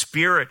 the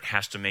Spirit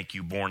has to make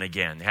you born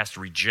again. It has to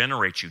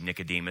regenerate you,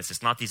 Nicodemus.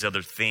 It's not these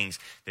other things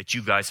that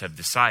you guys have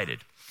decided.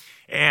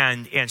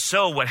 And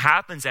so what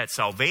happens at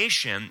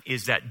salvation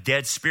is that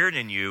dead spirit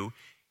in you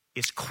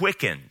is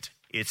quickened.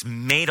 It's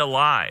made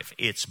alive.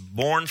 It's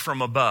born from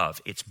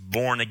above. It's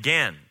born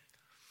again.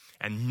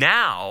 And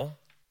now,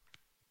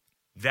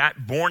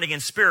 that born again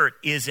spirit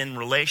is in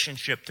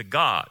relationship to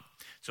God.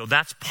 So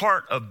that's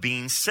part of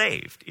being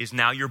saved, is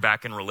now you're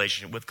back in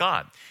relationship with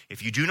God.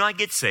 If you do not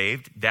get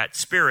saved, that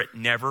spirit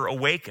never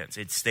awakens.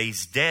 It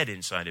stays dead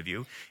inside of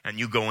you, and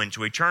you go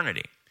into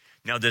eternity.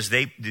 Now,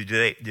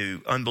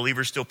 do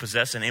unbelievers still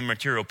possess an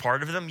immaterial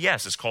part of them?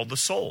 Yes, it's called the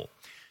soul.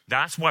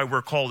 That's why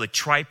we're called a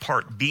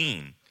tripart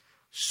being,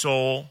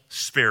 soul,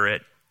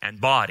 spirit,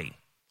 and body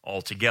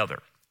all together.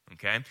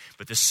 Okay?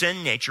 But the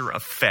sin nature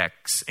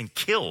affects and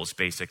kills,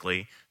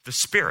 basically, the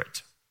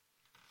spirit.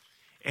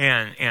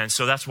 And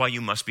so that's why you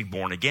must be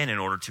born again in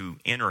order to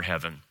enter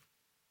heaven.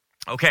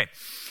 Okay.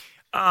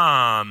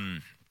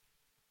 The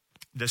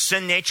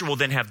sin nature will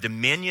then have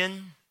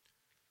dominion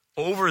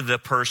over the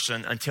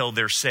person until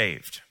they're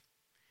saved.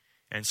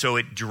 And so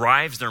it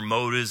drives their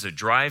motives, it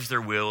drives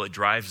their will, it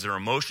drives their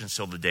emotions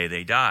till the day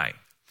they die.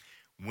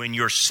 When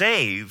you're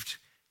saved,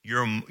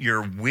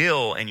 your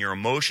will and your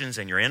emotions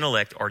and your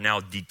intellect are now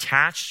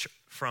detached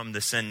from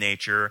the sin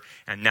nature,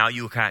 and now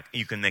you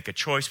can make a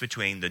choice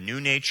between the new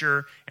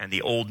nature and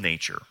the old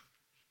nature.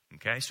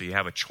 Okay, so you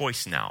have a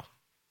choice now.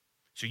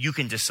 So you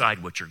can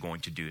decide what you're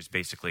going to do, is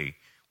basically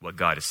what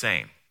God is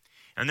saying.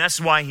 And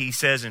that's why he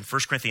says in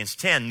 1 Corinthians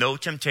 10, no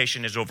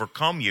temptation has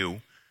overcome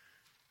you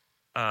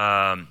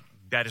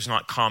that is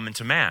not common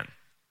to man.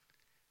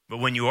 But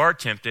when you are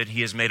tempted,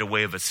 he has made a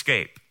way of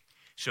escape.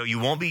 So you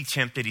won't be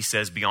tempted, he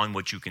says, beyond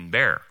what you can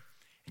bear.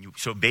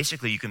 So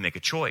basically you can make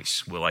a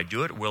choice. Will I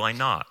do it or will I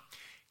not?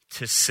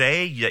 To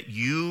say that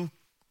you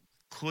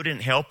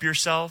couldn't help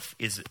yourself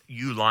is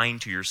you lying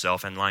to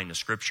yourself and lying to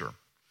Scripture.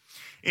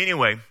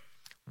 Anyway,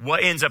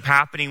 what ends up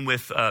happening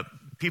with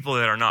people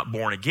that are not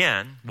born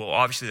again? Well,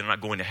 obviously they're not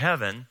going to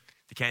heaven.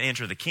 They can't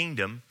enter the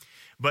kingdom.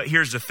 But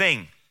here's the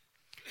thing.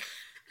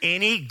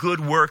 Any good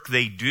work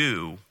they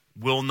do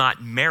will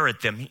not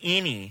merit them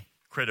any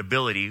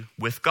credibility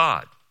with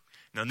God.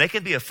 Now, they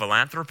can be a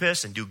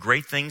philanthropist and do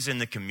great things in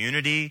the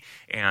community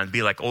and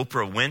be like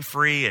Oprah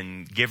Winfrey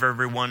and give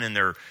everyone in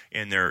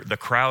the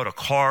crowd a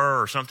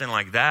car or something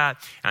like that.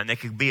 And they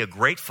could be a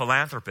great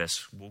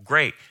philanthropist. Well,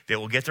 great. They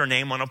will get their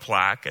name on a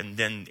plaque, and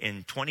then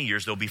in 20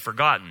 years they'll be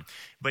forgotten.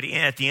 But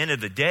at the end of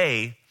the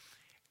day,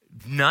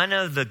 none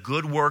of the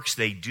good works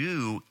they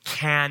do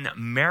can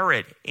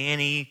merit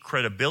any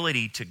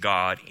credibility to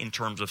God in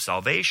terms of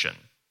salvation.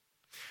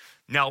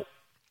 Now,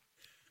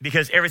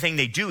 because everything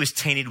they do is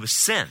tainted with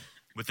sin.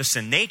 With the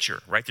sin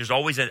nature, right? There's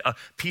always a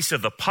piece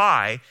of the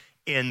pie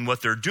in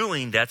what they're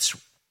doing that's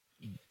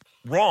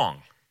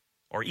wrong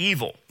or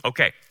evil.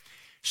 Okay,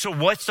 so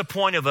what's the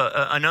point of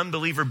an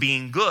unbeliever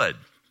being good?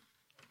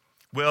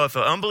 Well, if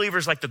an unbeliever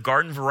is like the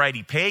garden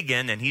variety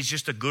pagan and he's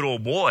just a good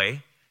old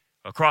boy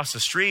across the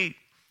street,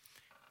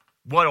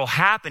 what will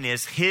happen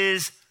is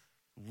his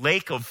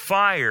lake of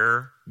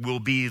fire will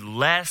be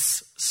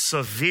less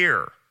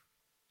severe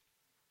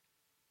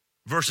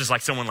versus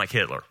like someone like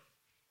Hitler,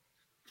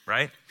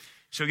 right?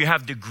 So you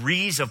have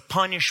degrees of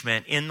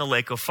punishment in the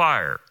lake of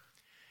fire.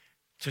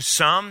 To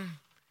some,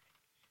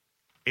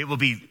 it will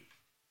be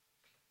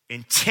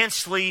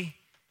intensely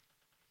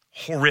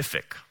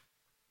horrific.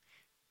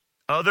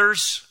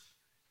 Others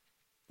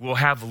will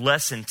have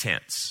less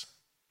intense.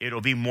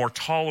 It'll be more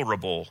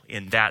tolerable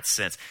in that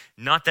sense.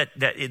 Not that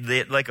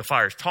the lake of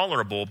fire is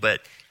tolerable, but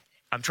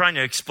I'm trying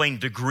to explain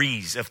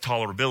degrees of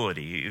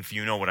tolerability, if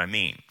you know what I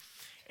mean.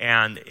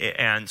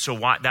 And so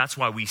that's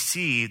why we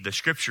see the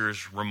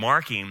Scriptures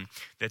remarking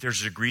that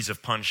there's degrees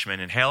of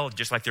punishment in hell,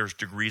 just like there's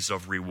degrees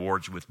of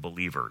rewards with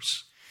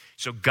believers.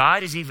 So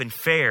God is even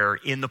fair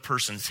in the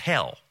person's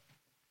hell.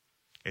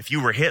 If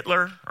you were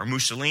Hitler or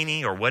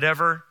Mussolini or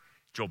whatever,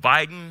 Joe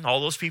Biden,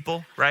 all those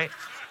people, right?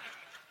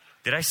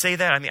 Did I say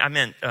that?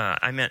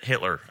 I meant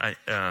Hitler.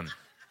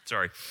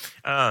 Sorry.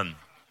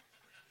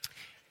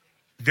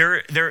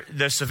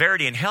 The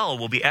severity in hell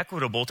will be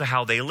equitable to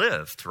how they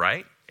lived,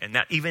 right? And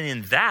that even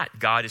in that,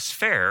 God is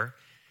fair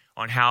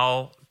on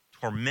how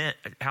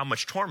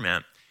much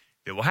torment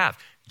they will have.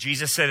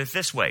 Jesus said it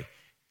this way.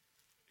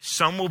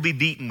 some will be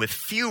beaten with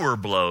fewer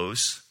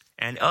blows,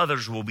 and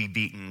others will be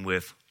beaten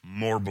with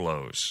more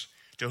blows.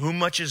 To whom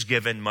much is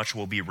given, much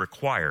will be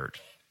required.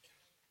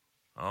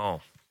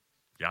 Oh,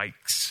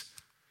 yikes.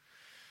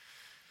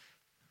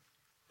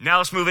 Now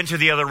let's move into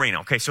the other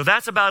arena. Okay, so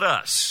that's about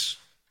us.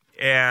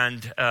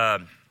 And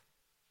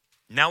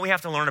now we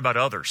have to learn about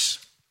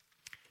others.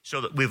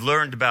 So that we've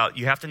learned about,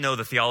 you have to know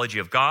the theology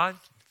of God,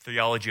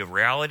 theology of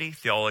reality,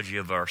 theology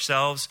of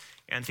ourselves,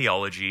 and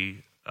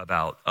theology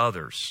about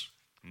others.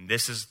 And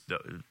this is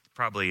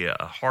probably a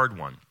hard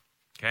one.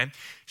 Okay?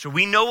 So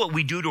we know what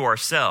we do to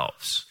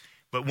ourselves.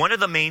 But one of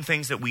the main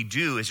things that we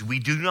do is we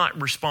do not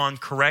respond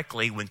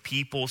correctly when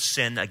people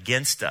sin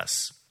against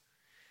us.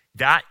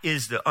 That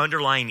is the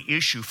underlying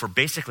issue for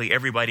basically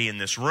everybody in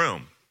this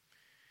room.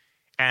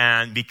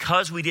 And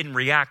because we didn't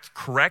react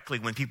correctly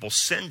when people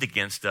sinned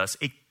against us,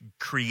 it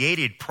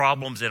created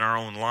problems in our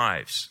own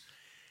lives.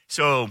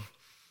 So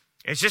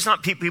it's just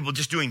not people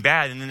just doing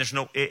bad and then there's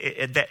no,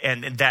 and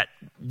that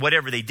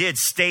whatever they did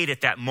stayed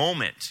at that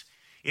moment.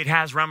 It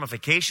has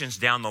ramifications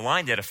down the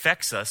line that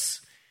affects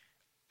us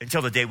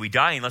until the day we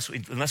die, unless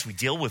we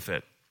deal with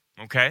it,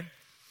 okay?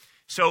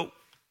 So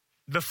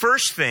the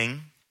first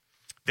thing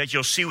that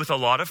you'll see with a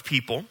lot of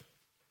people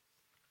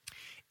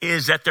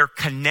is that their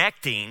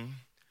connecting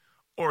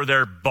or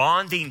their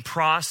bonding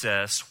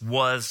process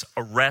was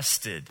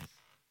arrested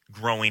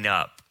growing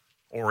up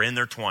or in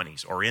their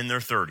 20s or in their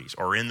 30s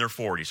or in their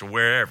 40s or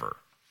wherever.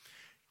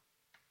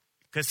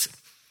 Because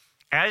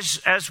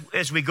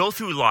as we go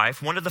through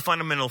life, one of the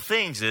fundamental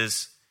things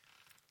is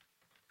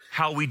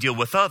how we deal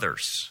with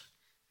others.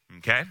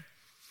 Okay?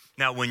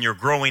 Now, when you're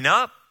growing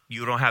up,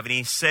 you don't have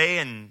any say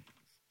in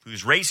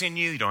who's raising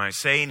you. You don't have any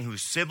say in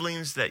whose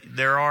siblings that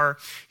there are.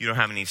 You don't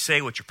have any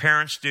say what your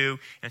parents do.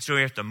 And so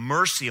you have the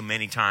mercy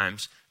many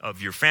times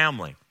of your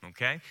family.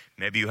 Okay?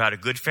 Maybe you had a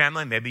good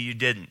family. Maybe you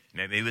didn't.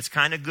 Maybe it was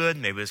kind of good.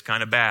 Maybe it was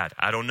kind of bad.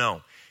 I don't know.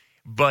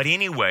 But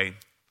anyway,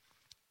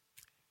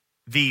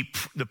 the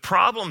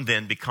problem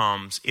then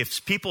becomes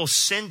if people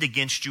sinned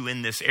against you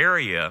in this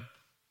area,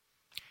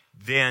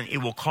 then it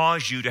will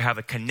cause you to have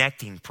a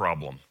connecting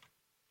problem.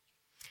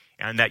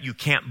 And that you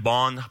can't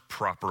bond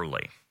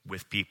properly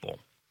with people.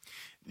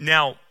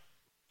 Now,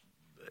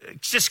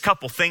 just a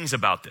couple things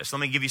about this. Let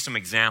me give you some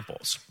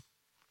examples.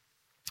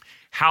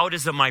 How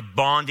does my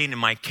bonding and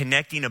my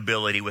connecting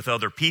ability with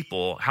other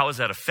people, how is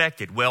that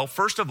affected? Well,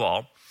 first of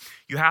all,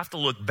 you have to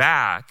look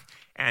back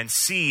and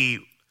see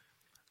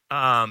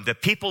the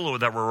people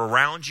that were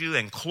around you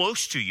and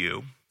close to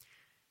you.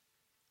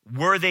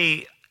 Were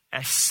they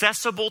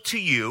accessible to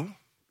you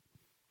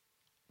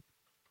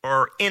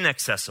or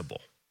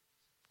inaccessible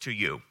to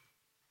you?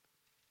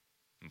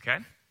 Okay?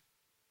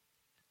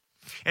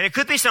 And it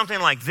could be something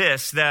like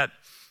this, that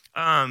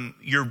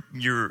your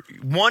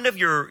one of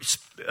your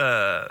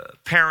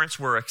parents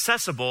were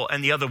accessible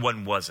and the other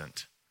one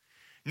wasn't.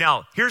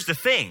 Now, here's the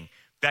thing,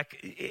 that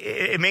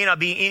it may not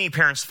be any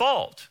parent's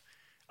fault.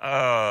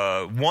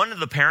 One of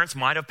the parents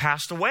might have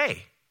passed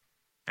away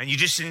and you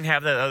just didn't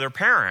have that other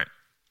parent.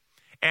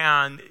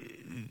 And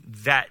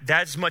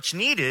that's much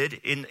needed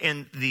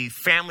in the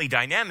family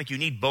dynamic. You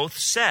need both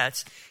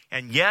sets.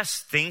 And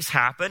yes, things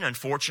happen,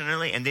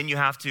 unfortunately, and then you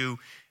have to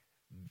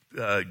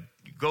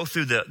go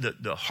through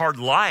the hard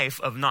life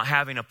of not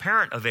having a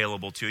parent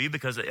available to you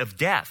because of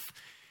death.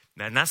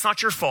 And that's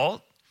not your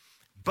fault.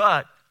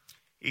 But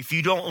if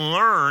you don't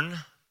learn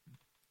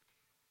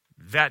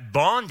that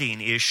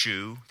bonding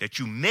issue that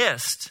you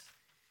missed,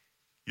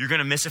 you're going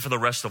to miss it for the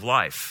rest of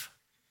life.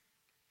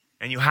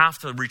 And you have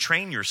to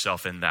retrain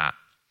yourself in that.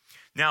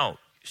 Now,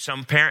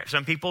 some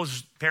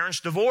people's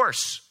parents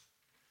divorce.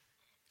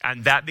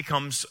 And that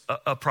becomes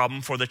a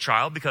problem for the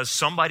child because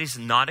somebody's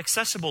not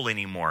accessible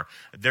anymore.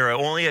 They're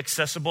only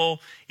accessible,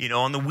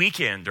 on the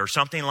weekend or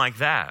something like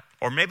that.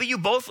 Or maybe you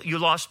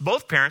lost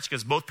both parents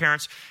because both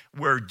parents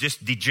were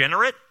just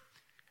degenerate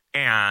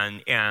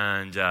and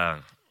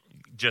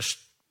just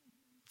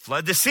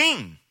fled the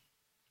scene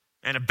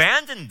and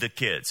abandoned the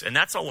kids. And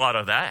that's a lot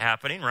of that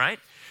happening, right?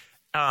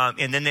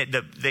 And then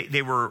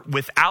they were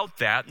without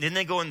that. And then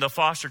they go in the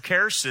foster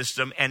care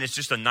system and it's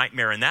just a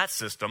nightmare in that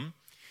system.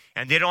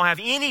 And they don't have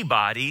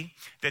anybody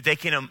that they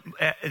can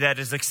that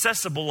is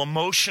accessible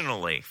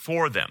emotionally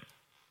for them,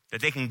 that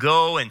they can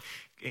go and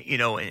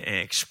and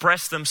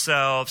express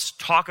themselves,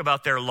 talk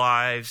about their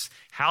lives,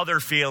 how they're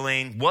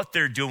feeling, what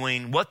they're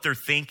doing, what they're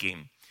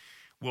thinking.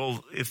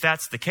 Well, if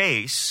that's the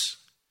case,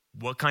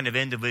 what kind of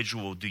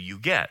individual do you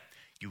get?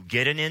 You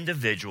get an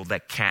individual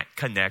that can't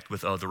connect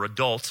with other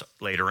adults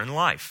later in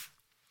life,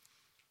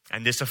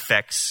 and this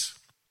affects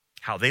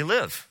how they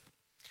live.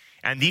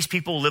 And these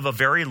people live a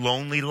very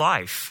lonely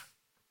life.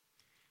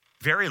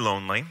 Very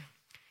lonely.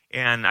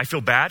 And I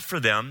feel bad for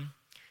them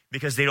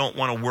because they don't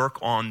want to work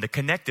on the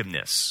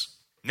connectiveness.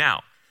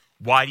 Now,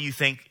 why do you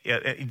think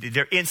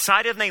they're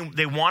inside of them?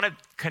 They want a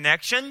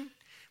connection,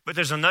 but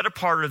there's another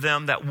part of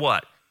them that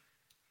what?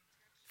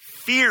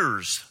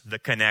 Fears the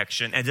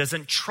connection and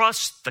doesn't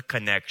trust the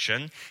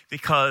connection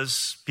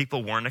because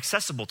people weren't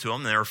accessible to them.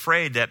 And they're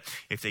afraid that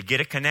if they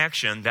get a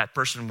connection, that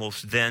person will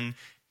then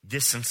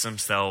distance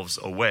themselves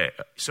away.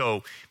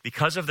 So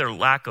because of their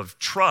lack of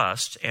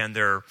trust and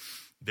their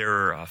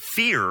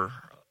fear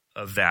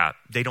of that,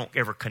 they don't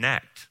ever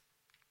connect.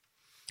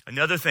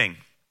 Another thing,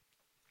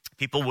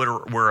 people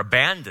were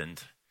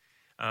abandoned,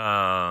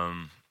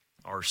 or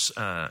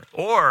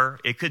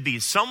it could be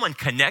someone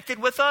connected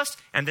with us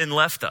and then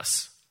left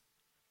us.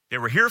 They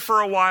were here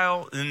for a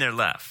while, and then they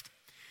left.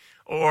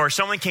 Or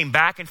someone came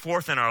back and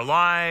forth in our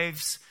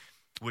lives,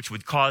 which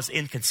would cause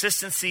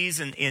inconsistencies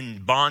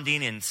in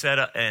bonding and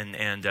setup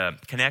and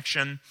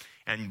connection,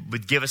 and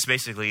would give us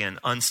basically an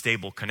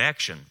unstable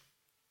connection.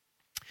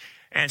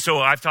 And so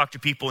I've talked to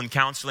people in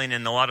counseling,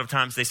 and a lot of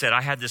times they said,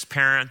 I had this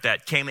parent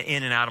that came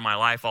in and out of my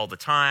life all the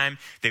time.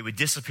 They would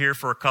disappear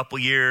for a couple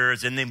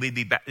years, and then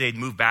they'd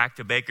move back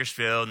to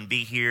Bakersfield and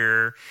be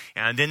here.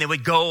 And then they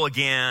would go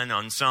again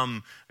on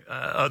some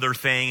other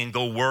thing and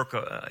go work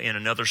in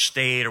another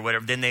state or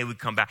whatever. Then they would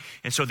come back.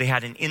 And so they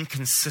had an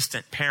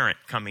inconsistent parent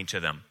coming to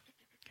them.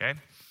 Okay?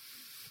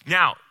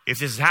 Now, if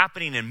this is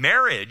happening in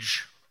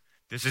marriage,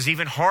 this is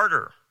even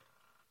harder.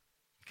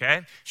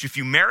 Okay? So if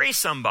you marry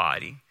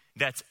somebody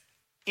that's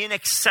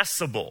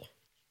inaccessible,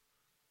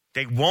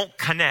 they won't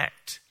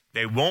connect,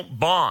 they won't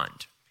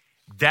bond,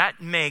 that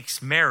makes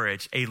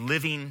marriage a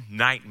living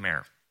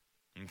nightmare.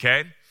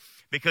 Okay?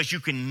 Because you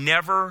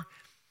never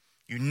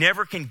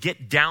can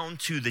get down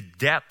to the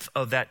depth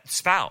of that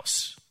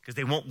spouse because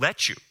they won't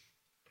let you.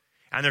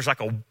 And there's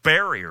like a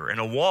barrier and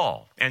a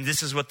wall. And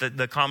this is what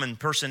the common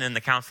person in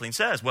the counseling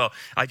says. Well,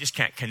 I just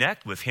can't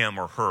connect with him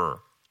or her.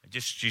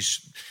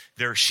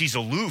 She's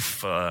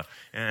aloof.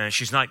 And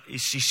she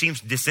seems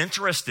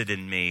disinterested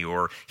in me,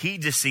 or he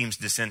just seems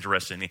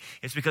disinterested in me.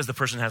 It's because the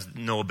person has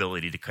no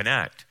ability to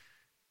connect.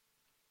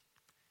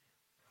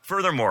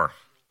 Furthermore,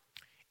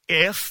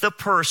 if the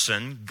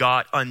person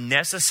got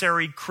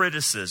unnecessary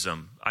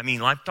criticism,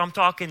 I'm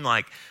talking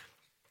like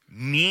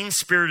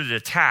mean-spirited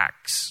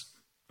attacks,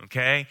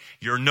 okay?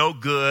 You're no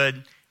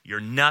good, you're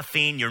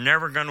nothing, you're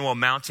never going to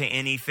amount to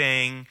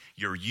anything,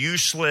 you're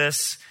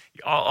useless,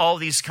 all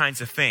these kinds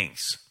of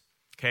things,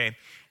 okay?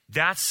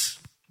 That's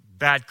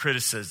bad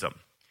criticism.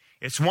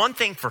 It's one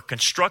thing for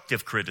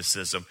constructive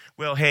criticism.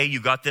 Well, hey, you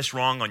got this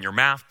wrong on your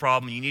math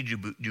problem. You need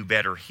to do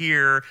better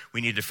here. We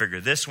need to figure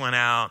this one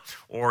out.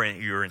 Or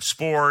you're in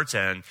sports,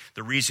 and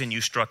the reason you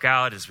struck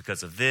out is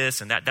because of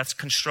this and that. That's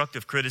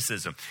constructive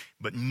criticism.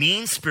 But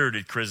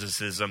mean-spirited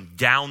criticism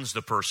downs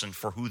the person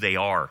for who they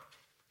are,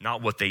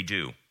 not what they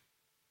do.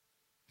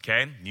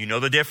 Okay? You know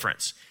the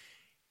difference.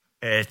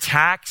 It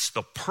attacks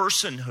the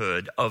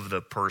personhood of the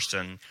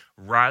person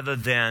rather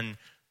than,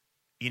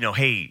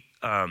 hey,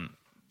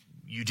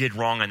 you did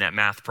wrong on that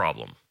math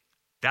problem.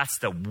 That's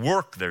the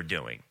work they're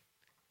doing.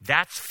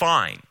 That's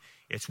fine.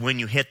 It's when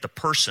you hit the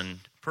person.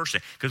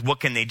 Because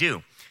what can they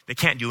do? They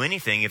can't do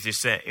anything if they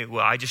say,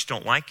 well, I just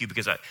don't like you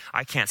because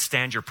I can't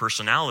stand your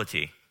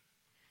personality.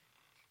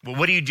 Well,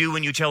 what do you do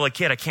when you tell a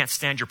kid, I can't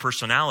stand your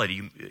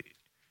personality?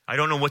 I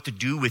don't know what to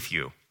do with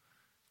you.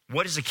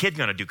 What is a kid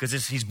going to do?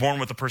 Because he's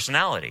born with a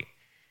personality.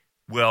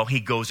 Well,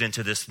 he goes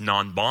into this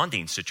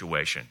non-bonding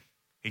situation.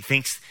 He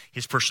thinks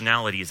his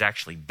personality is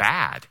actually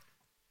bad.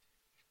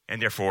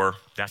 And therefore,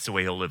 that's the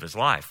way he'll live his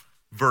life.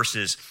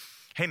 Versus,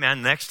 hey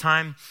man, next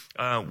time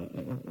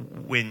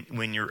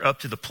when you're up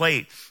to the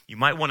plate, you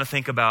might want to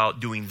think about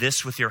doing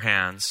this with your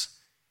hands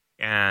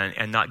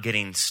and not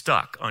getting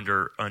stuck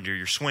under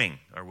your swing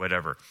or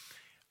whatever.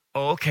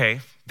 Oh, okay,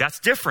 that's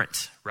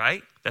different,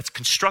 right? That's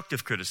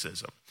constructive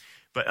criticism.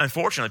 But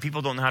unfortunately,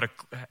 people don't know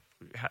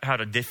how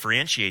to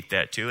differentiate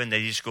that too, and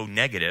they just go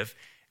negative.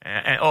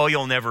 And oh,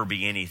 you'll never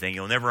be anything.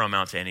 You'll never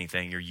amount to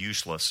anything. You're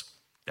useless.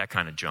 That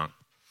kind of junk.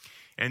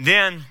 And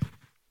then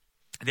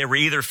they were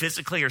either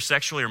physically or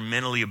sexually or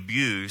mentally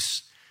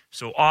abused.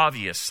 So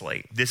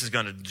obviously, this is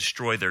going to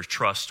destroy their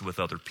trust with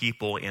other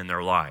people in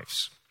their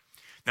lives.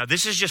 Now,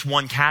 this is just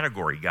one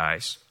category,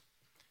 guys.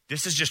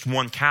 This is just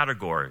one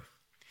category.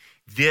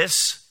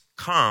 This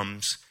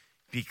comes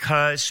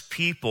because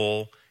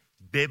people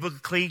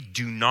biblically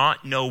do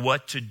not know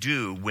what to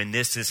do when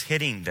this is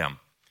hitting them.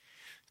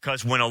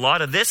 Because when a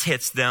lot of this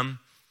hits them,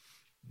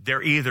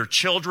 they're either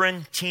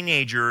children,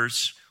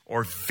 teenagers,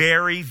 or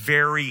very,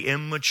 very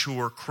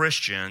immature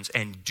Christians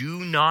and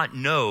do not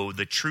know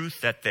the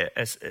truth that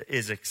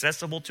is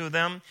accessible to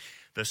them,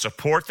 the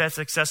support that's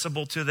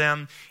accessible to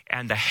them,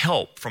 and the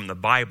help from the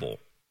Bible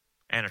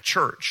and a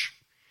church.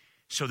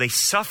 So they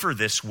suffer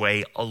this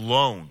way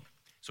alone.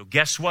 So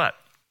guess what?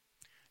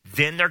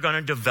 Then they're going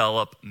to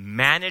develop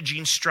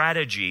managing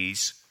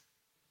strategies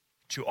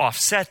to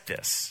offset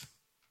this.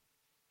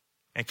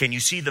 And can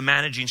you see the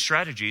managing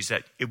strategies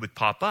that it would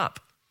pop up?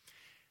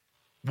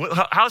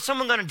 How is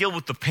someone going to deal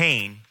with the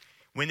pain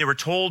when they were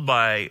told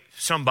by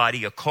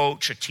somebody, a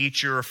coach, a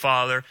teacher, a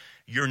father,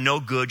 you're no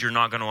good, you're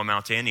not going to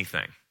amount to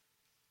anything?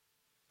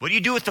 What do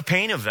you do with the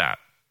pain of that?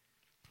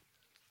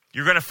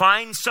 You're going to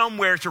find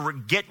somewhere to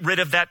get rid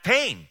of that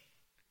pain.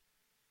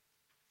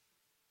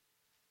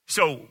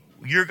 So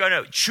you're going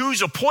to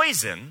choose a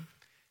poison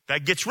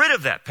that gets rid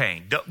of that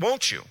pain,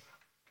 won't you?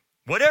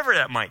 Whatever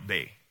that might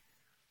be.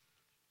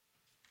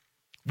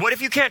 What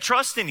if you can't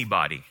trust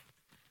anybody?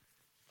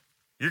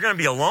 You're going to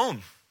be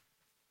alone.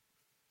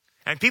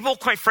 And people,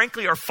 quite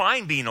frankly, are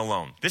fine being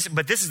alone.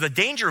 But this is the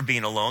danger of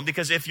being alone,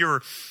 because if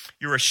you're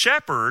a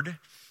shepherd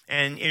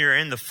and you're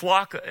in the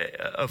flock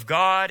of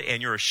God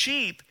and you're a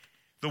sheep,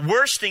 the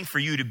worst thing for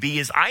you to be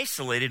is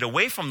isolated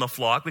away from the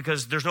flock,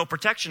 because there's no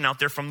protection out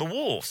there from the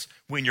wolves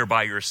when you're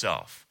by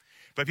yourself.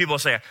 But people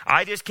say,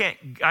 I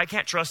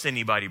can't trust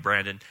anybody,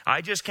 Brandon.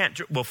 I just can't.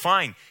 Well,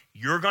 fine.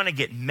 You're going to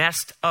get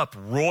messed up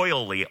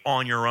royally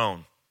on your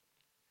own.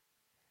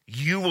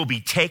 You will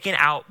be taken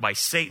out by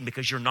Satan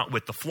because you're not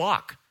with the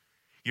flock.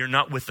 You're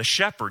not with the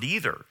shepherd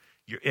either.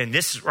 And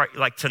this is right,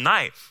 like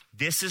tonight,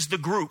 this is the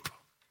group.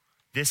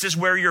 This is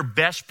where you're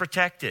best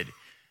protected.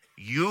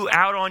 You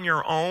out on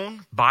your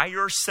own, by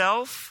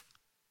yourself,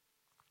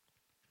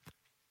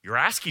 you're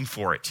asking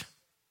for it.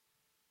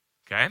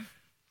 Okay?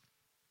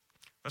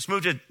 Let's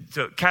move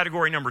to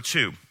category number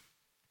 2.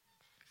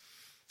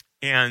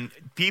 And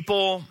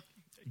people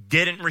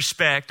didn't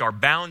respect our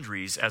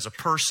boundaries as a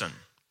person.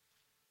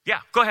 Yeah,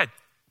 go ahead.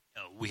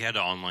 We had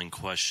an online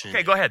question.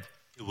 Okay, go ahead.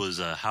 It was,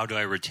 how do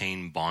I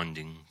retain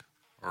bonding?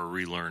 Or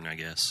relearn, I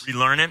guess.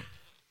 Relearn it?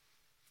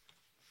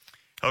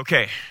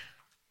 Okay.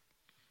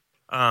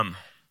 The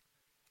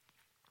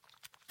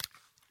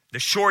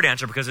short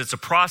answer, because it's a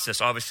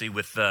process, obviously,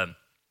 with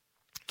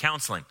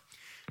counseling.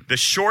 The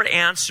short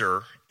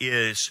answer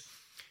is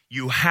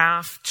you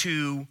have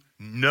to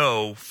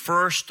know,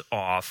 first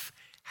off,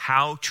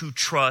 how to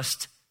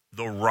trust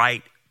the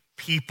right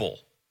people.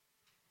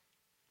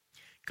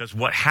 Because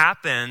what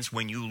happens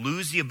when you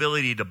lose the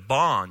ability to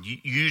bond,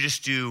 you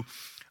just do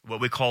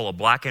what we call a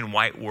black and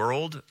white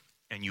world,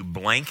 and you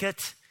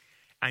blanket,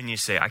 and you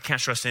say, I can't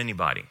trust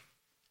anybody.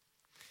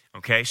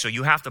 Okay, so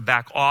you have to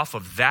back off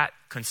of that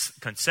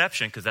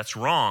conception, because that's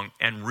wrong,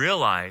 and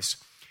realize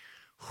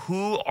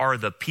who are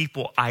the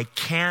people I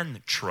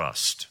can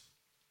trust.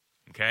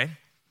 Okay?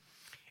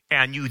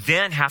 And you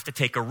then have to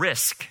take a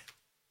risk.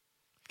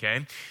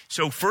 Okay?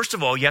 So first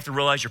of all, you have to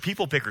realize your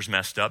people picker's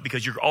messed up,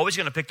 because you're always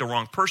going to pick the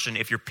wrong person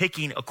if you're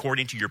picking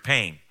according to your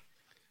pain.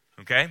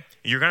 Okay?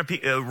 You're going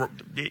to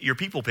your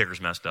people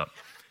picker's messed up.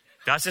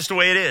 That's just the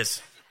way it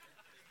is.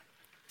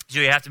 So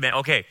you have to be,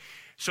 okay.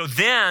 So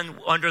then,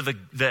 under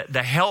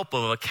the help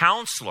of a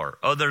counselor,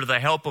 under the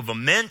help of a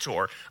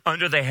mentor,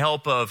 under the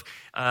help of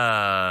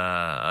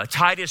a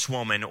Titus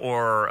woman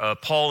or a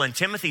Paul and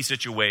Timothy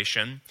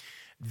situation,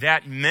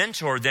 that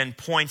mentor then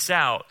points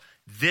out,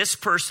 this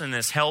person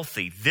is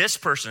healthy, this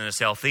person is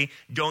healthy,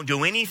 don't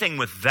do anything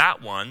with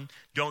that one,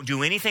 don't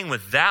do anything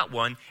with that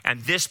one,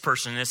 and this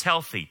person is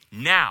healthy.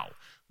 Now,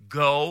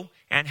 go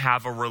and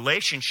have a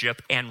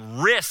relationship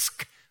and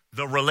risk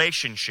the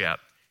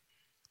relationship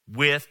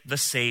with the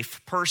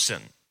safe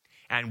person.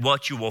 And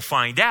what you will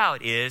find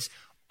out is,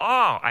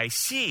 I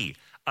see,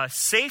 a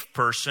safe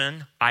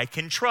person I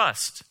can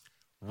trust.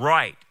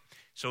 Right.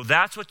 So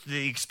that's what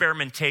the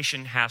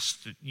experimentation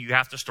you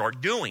have to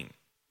start doing.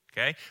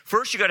 Okay?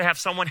 First, you got to have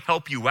someone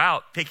help you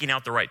out, picking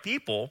out the right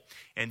people,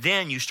 and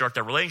then you start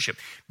that relationship.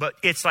 But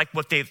it's like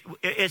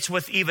it's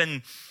with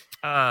even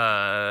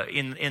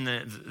in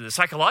the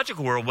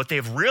psychological world, what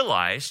they've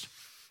realized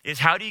is,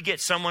 how do you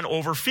get someone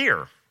over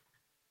fear?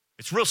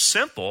 It's real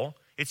simple.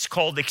 It's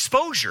called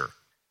exposure.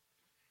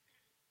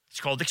 It's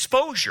called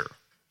exposure.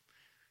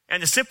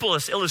 And the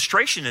simplest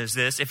illustration is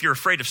this: if you're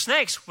afraid of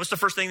snakes, what's the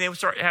first thing they would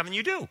start having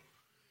you do?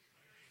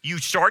 You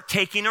start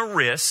taking a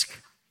risk,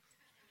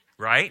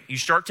 right? You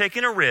start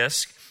taking a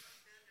risk,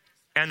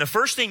 and the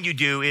first thing you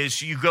do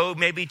is you go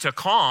maybe to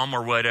Calm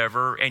or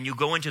whatever, and you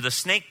go into the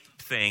snake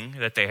thing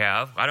that they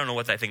have. I don't know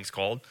what that thing's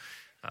called,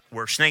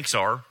 where snakes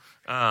are.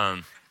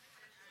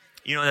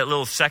 You know, that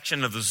little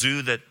section of the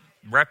zoo that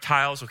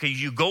reptiles. Okay,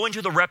 you go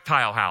into the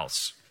reptile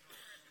house.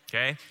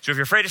 Okay, so if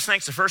you're afraid of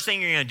snakes, the first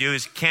thing you're going to do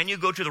is, can you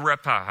go to the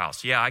reptile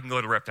house? Yeah, I can go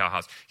to the reptile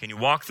house. Can you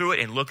walk through it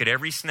and look at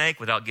every snake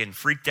without getting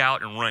freaked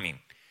out and running?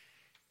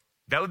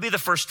 That would be the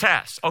first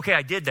test. Okay,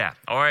 I did that.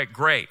 All right,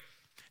 great.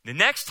 The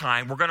next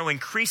time, we're going to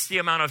increase the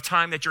amount of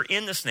time that you're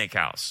in the snake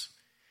house.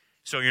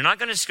 So you're not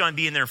just going to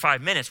be in there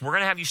 5 minutes. We're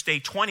going to have you stay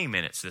 20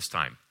 minutes this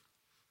time.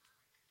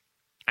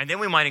 And then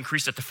we might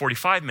increase it to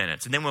 45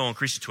 minutes, and then we'll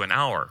increase it to an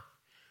hour.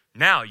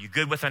 Now, you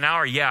good with an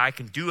hour? Yeah, I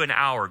can do an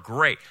hour.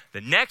 Great.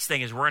 The next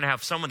thing is, we're going to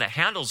have someone that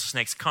handles the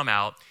snakes come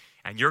out,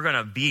 and you're going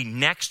to be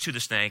next to the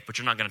snake, but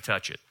you're not going to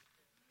touch it.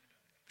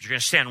 You're going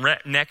to stand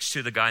right next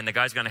to the guy, and the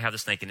guy's going to have the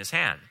snake in his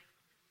hand.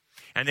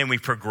 And then we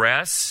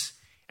progress,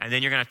 and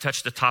then you're going to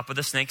touch the top of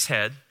the snake's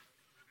head.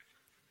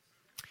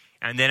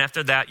 And then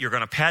after that, you're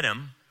going to pet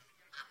him,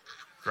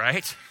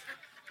 right?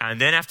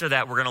 And then after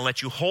that, we're going to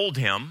let you hold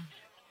him.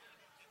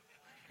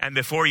 And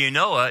before you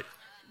know it,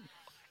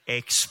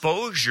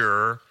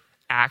 exposure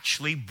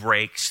actually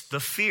breaks the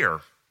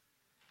fear.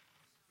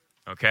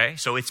 Okay?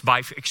 So it's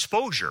by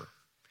exposure.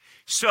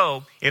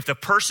 So if the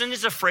person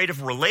is afraid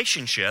of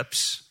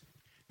relationships,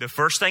 the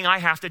first thing I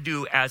have to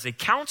do as a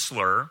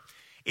counselor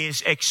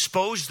is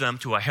expose them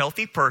to a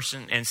healthy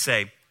person and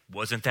say,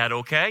 Wasn't that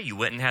okay? You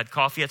went and had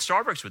coffee at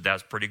Starbucks with that.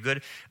 Was pretty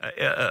good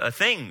a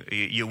thing.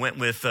 You went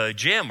with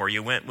Jim, or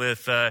you went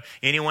with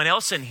anyone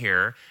else in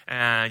here,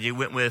 and you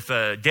went with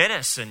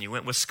Dennis, and you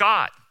went with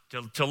Scott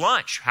to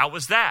lunch. How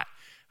was that?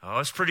 Oh,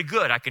 it's pretty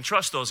good. I can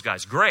trust those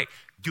guys. Great.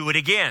 Do it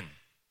again.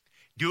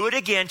 Do it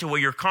again to where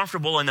you're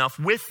comfortable enough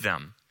with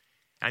them,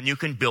 and you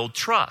can build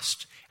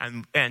trust.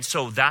 And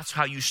so that's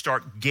how you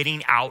start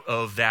getting out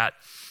of that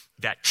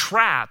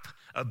trap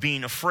of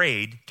being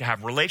afraid to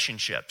have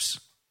relationships.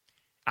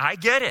 I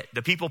get it.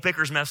 The people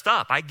picker's messed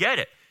up. I get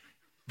it.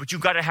 But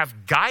you've got to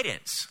have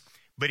guidance.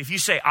 But if you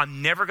say,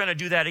 I'm never going to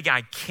do that again,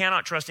 I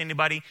cannot trust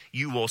anybody,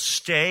 you will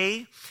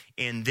stay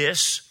in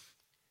this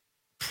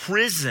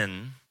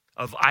prison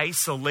of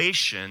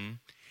isolation,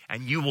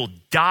 and you will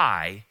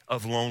die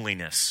of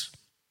loneliness.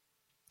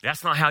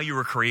 That's not how you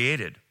were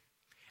created.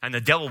 And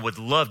the devil would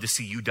love to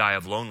see you die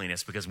of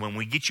loneliness, because when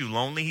we get you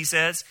lonely, he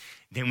says,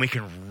 then we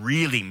can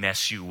really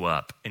mess you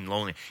up in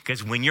loneliness.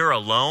 Because when you're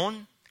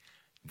alone,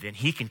 then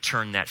he can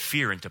turn that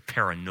fear into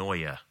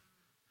paranoia.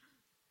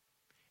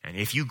 And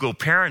if you go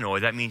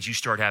paranoid, that means you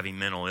start having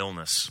mental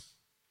illness.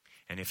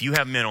 And if you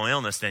have mental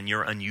illness, then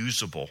you're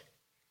unusable,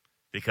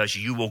 because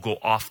you will go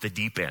off the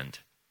deep end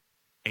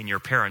in your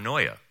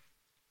paranoia.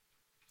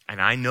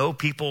 And I know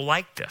people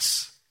like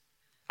this.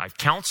 I've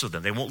counseled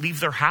them. They won't leave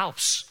their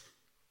house.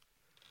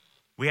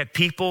 We had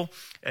people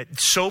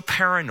so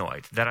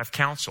paranoid that I've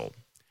counseled.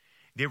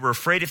 They were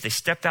afraid if they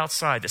stepped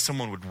outside that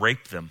someone would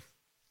rape them.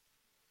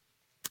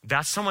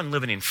 That's someone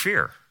living in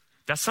fear.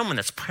 That's someone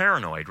that's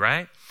paranoid,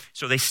 right?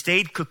 So they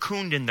stayed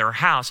cocooned in their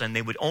house, and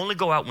they would only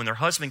go out when their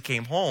husband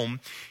came home,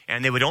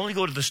 and they would only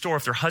go to the store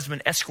if their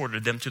husband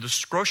escorted them to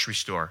the grocery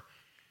store.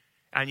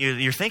 And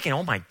you're thinking,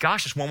 oh my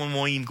gosh, this woman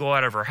won't even go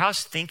out of her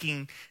house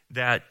thinking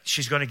that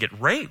she's going to get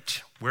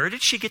raped. Where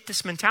did she get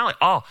this mentality?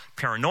 Oh,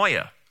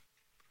 paranoia,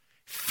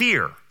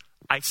 fear,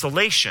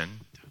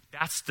 isolation.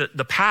 That's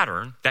the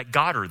pattern that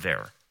got her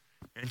there.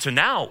 And so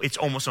now it's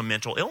almost a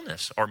mental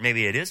illness, or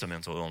maybe it is a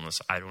mental illness.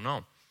 I don't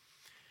know.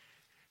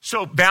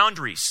 So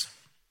boundaries.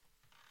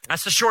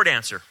 That's the short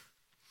answer.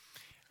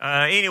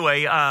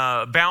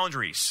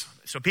 Boundaries.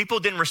 So people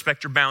didn't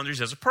respect your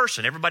boundaries as a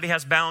person. Everybody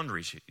has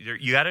boundaries.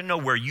 You got to know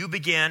where you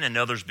begin and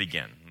others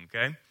begin,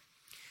 okay?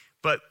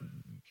 But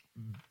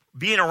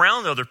being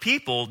around other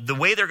people, the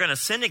way they're going to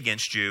sin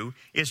against you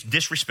is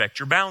disrespect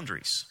your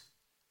boundaries,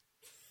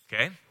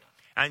 okay?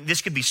 And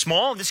this could be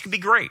small and this could be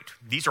great.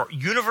 These are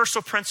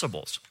universal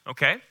principles,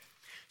 okay?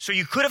 So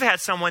you could have had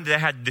someone that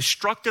had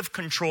destructive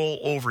control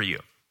over you,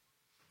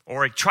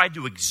 or tried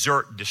to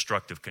exert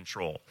destructive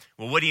control.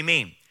 Well, what do you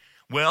mean?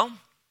 Well,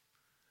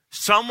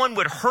 someone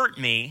would hurt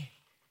me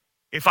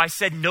if I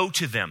said no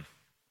to them.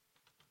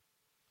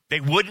 They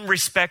wouldn't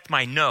respect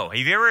my no. Have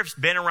you ever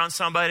been around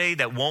somebody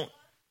that won't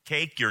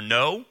take your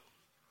no?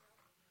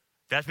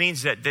 That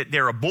means that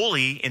they're a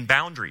bully in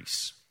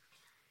boundaries.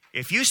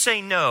 If you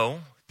say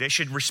no, they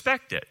should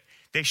respect it.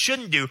 They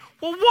shouldn't do,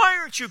 well, why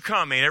aren't you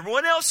coming?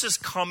 Everyone else is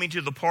coming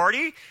to the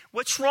party.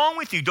 What's wrong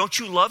with you? Don't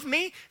you love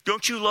me?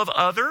 Don't you love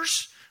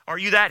others? Are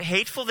you that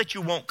hateful that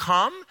you won't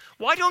come?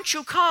 Why don't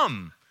you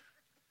come?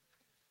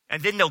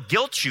 And then they'll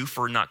guilt you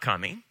for not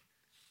coming.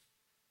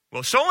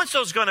 Well,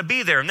 so-and-so's going to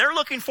be there, and they're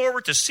looking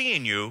forward to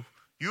seeing you.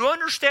 You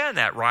understand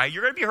that, right?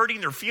 You're going to be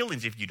hurting their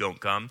feelings if you don't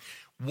come.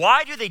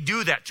 Why do they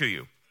do that to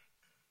you?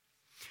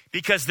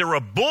 Because they're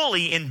a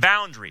bully in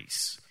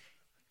boundaries.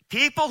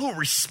 People who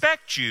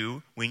respect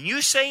you, when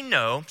you say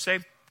no, say,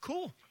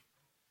 cool.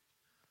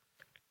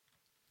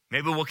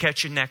 Maybe we'll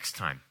catch you next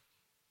time.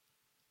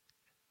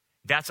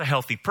 That's a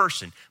healthy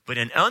person. But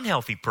an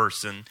unhealthy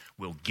person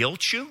will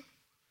guilt you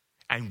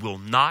and will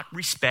not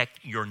respect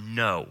your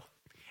no.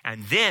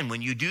 And then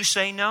when you do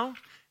say no,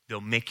 they'll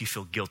make you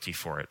feel guilty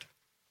for it.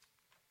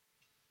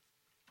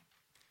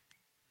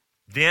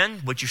 Then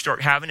what you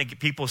start having to get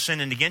people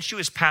sinning against you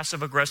is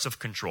passive-aggressive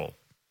control.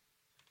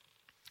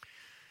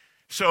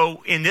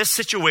 So in this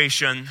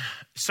situation,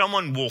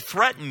 someone will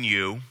threaten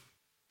you,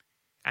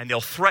 and they'll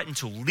threaten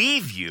to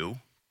leave you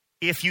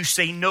if you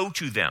say no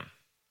to them.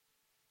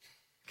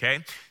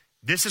 Okay?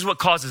 This is what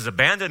causes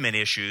abandonment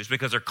issues,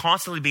 because they're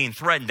constantly being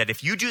threatened that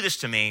if you do this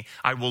to me,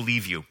 I will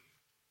leave you.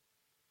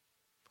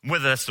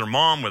 Whether that's their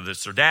mom, whether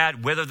it's their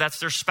dad, whether that's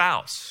their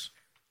spouse.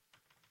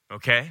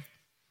 Okay?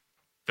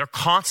 They're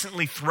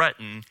constantly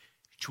threatened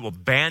to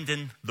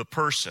abandon the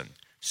person.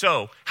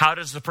 So, how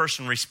does the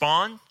person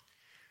respond?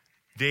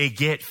 They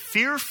get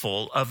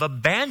fearful of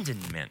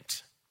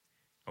abandonment.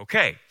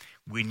 Okay,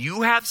 when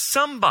you have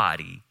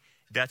somebody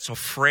that's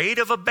afraid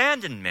of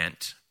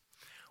abandonment,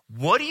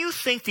 what do you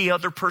think the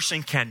other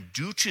person can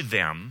do to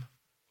them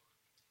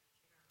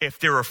if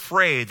they're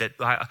afraid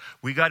that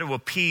we got to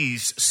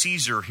appease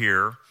Caesar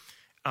here?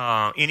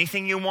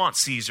 Anything you want,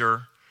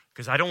 Caesar,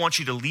 because I don't want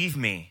you to leave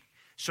me.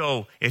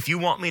 So if you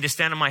want me to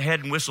stand on my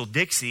head and whistle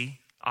Dixie,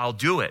 I'll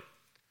do it.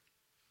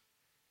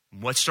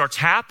 What starts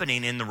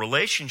happening in the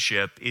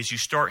relationship is you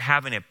start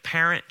having a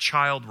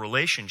parent-child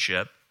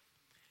relationship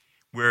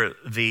where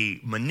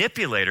the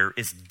manipulator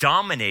is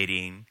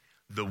dominating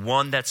the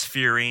one that's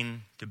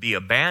fearing to be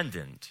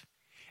abandoned.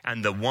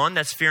 And the one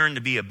that's fearing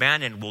to be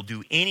abandoned will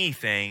do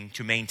anything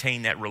to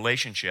maintain that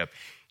relationship,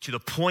 to the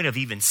point of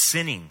even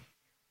sinning.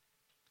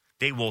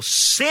 They will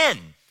sin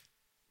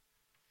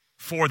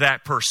for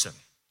that person.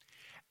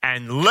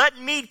 And let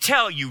me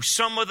tell you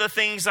some of the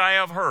things I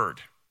have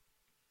heard.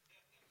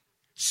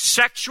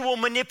 Sexual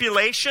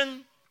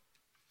manipulation,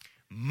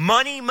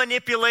 money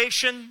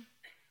manipulation,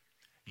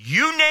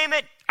 you name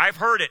it, I've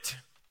heard it.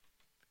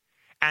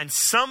 And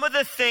some of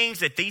the things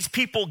that these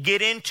people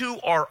get into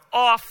are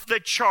off the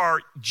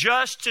chart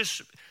just to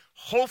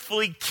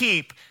hopefully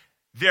keep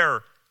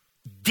their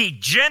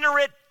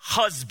degenerate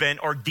husband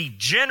or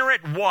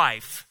degenerate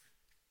wife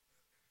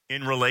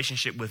in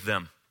relationship with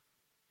them.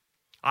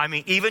 I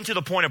mean, even to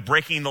the point of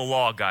breaking the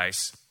law,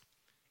 guys.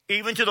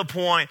 Even to the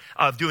point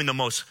of doing the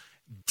most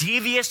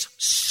devious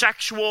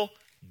sexual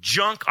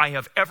junk I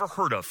have ever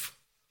heard of.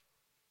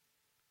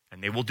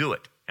 And they will do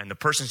it. And the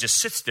person just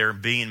sits there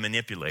being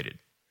manipulated.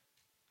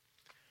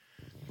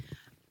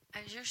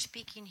 As you're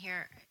speaking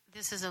here,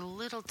 this is a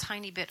little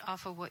tiny bit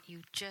off of what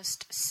you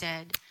just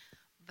said,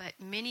 but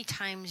many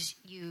times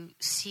you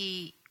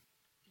see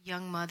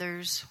young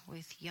mothers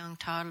with young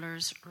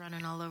toddlers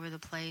running all over the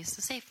place.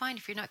 They say, fine,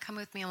 if you're not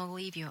coming with me, I'm going to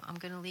leave you. I'm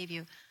going to leave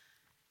you.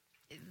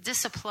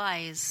 This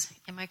applies.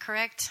 Am I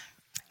correct?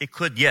 It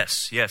could,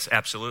 yes,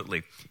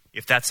 absolutely.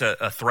 If that's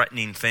a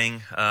threatening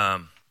thing,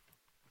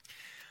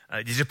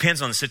 it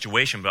depends on the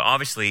situation, but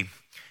obviously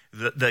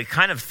the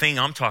kind of thing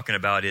I'm talking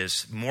about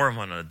is more of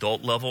on an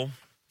adult level,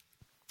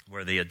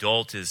 where the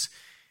adult is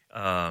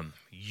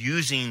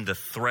using the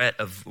threat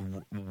of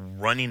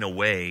running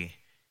away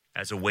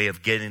as a way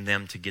of getting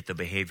them to get the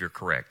behavior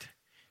correct.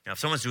 Now, if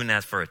someone's doing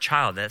that for a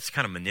child, that's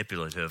kind of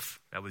manipulative.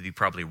 That would be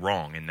probably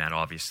wrong in that,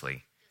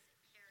 obviously.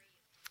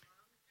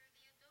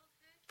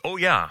 Oh,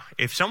 yeah.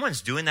 If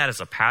someone's doing that as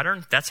a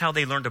pattern, that's how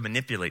they learn to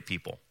manipulate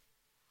people.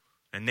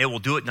 And they will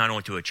do it not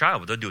only to a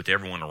child, but they'll do it to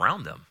everyone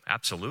around them.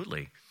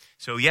 Absolutely.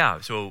 So,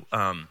 yeah. So,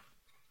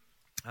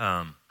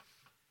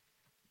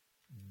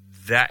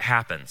 that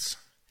happens.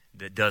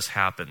 That does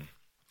happen.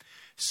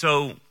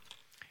 So,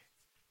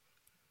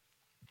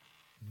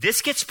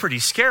 this gets pretty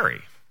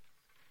scary.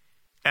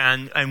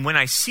 And when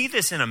I see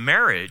this in a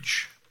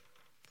marriage,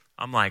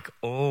 I'm like,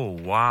 oh,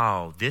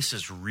 wow, this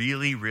is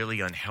really,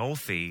 really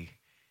unhealthy.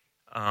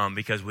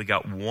 Because we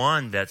got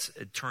one that's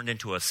turned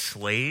into a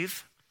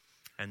slave,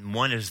 and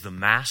one is the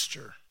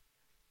master.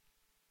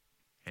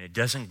 And it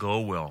doesn't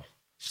go well.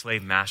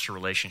 Slave-master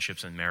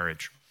relationships in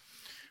marriage.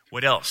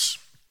 What else?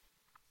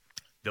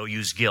 They'll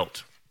use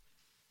guilt.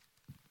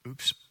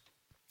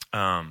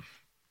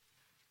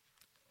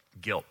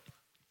 Guilt.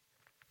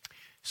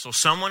 So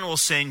someone will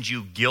send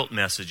you guilt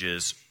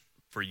messages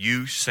for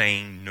you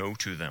saying no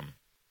to them.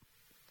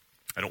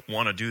 I don't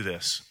want to do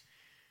this.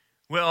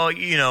 Well,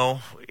 you know,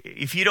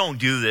 if you don't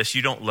do this,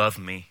 you don't love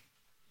me.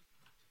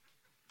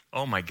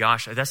 Oh my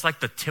gosh, that's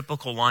like the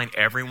typical line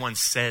everyone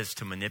says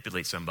to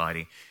manipulate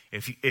somebody.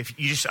 If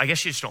you just, I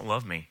guess you just don't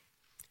love me.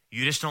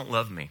 You just don't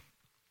love me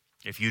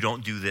if you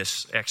don't do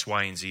this X,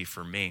 Y, and Z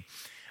for me.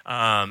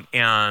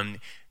 And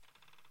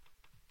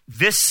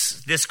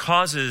this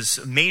causes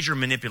major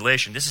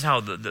manipulation. This is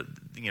how the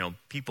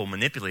people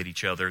manipulate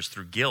each other, is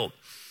through guilt.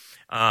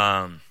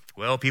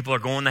 Well, people are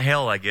going to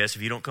hell, I guess.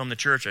 If you don't come to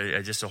church,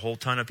 just a whole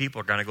ton of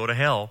people are going to go to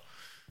hell.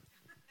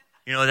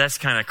 You know, that's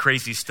kind of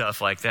crazy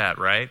stuff like that,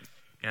 right?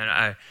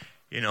 And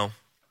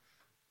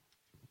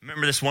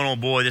remember this one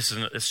old boy. This is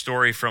a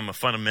story from a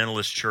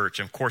fundamentalist church.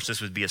 And of course, this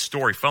would be a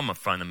story from a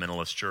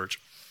fundamentalist church.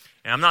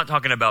 And I'm not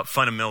talking about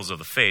fundamentals of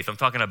the faith. I'm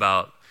talking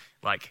about,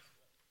 like,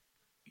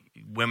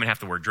 women have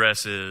to wear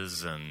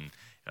dresses and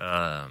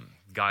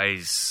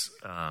guys,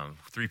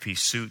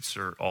 three-piece suits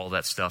or all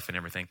that stuff and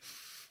everything.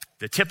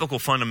 The typical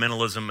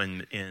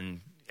fundamentalism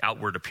in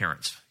outward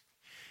appearance.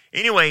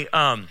 Anyway,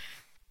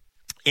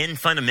 in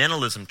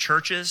fundamentalism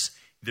churches,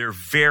 they're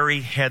very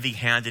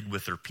heavy-handed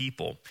with their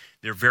people.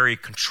 They're very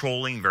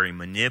controlling, very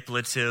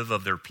manipulative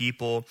of their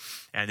people,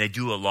 and they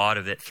do a lot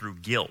of it through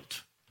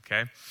guilt.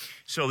 Okay?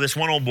 So this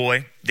one old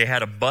boy, they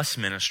had a bus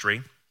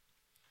ministry,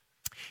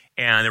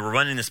 and they were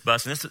running this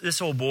bus. And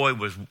this old boy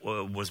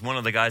was one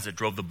of the guys that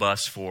drove the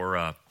bus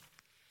for,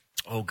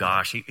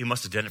 he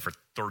must have done it for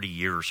 30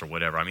 years or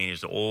whatever. I mean,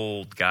 he's the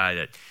old guy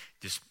that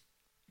just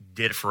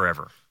did it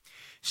forever.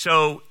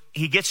 So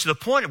he gets to the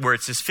point where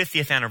it's his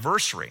 50th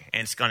anniversary,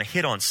 and it's going to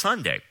hit on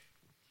Sunday.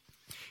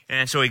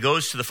 And so he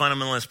goes to the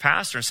fundamentalist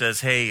pastor and says,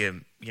 hey,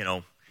 me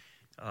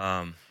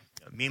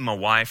and my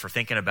wife are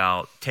thinking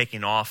about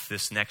taking off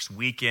this next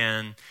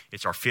weekend.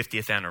 It's our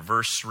 50th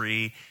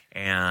anniversary,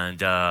 and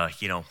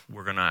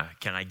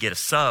can I get a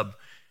sub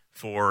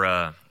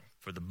for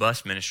the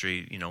bus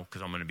ministry?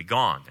 Because I'm going to be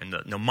gone. And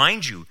now,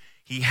 mind you,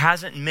 he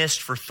hasn't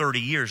missed for 30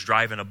 years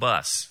driving a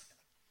bus.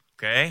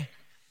 Okay,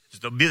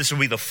 this will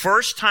be the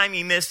first time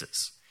he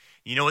misses.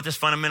 You know what this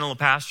fundamental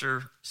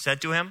pastor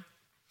said to him?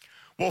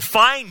 Well,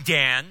 fine,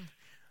 Dan.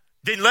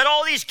 Then let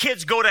all these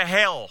kids go to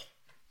hell.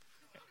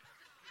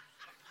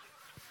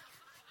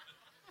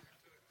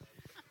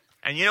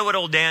 And you know what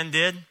old Dan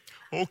did?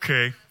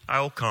 Okay,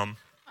 I'll come.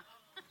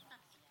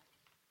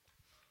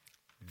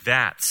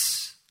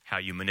 That's how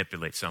you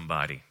manipulate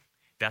somebody.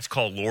 That's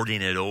called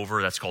lording it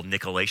over. That's called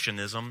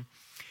Nicolaitanism.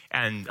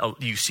 And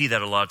you see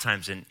that a lot of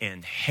times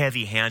in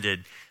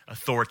heavy-handed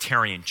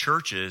authoritarian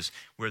churches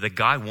where the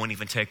guy won't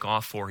even take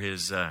off for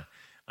his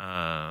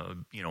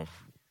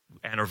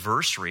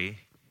anniversary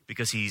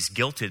because he's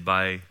guilted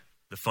by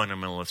the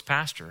fundamentalist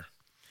pastor.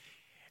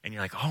 And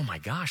you're like, oh my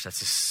gosh, that's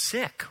just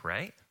sick,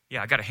 right?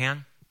 Yeah, I got a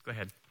hand. Go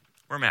ahead.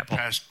 Where am I at, Paul?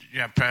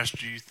 Pastor,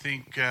 do you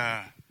think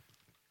the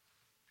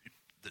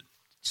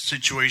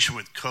situation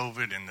with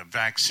COVID and the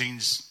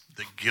vaccines,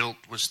 the guilt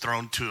was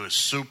thrown to a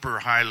super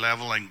high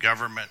level and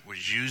government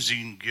was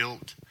using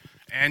guilt?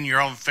 And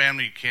your own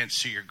family, you can't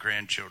see your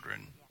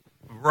grandchildren.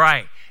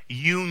 Right.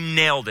 You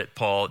nailed it,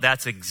 Paul.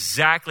 That's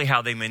exactly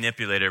how they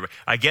manipulate everybody.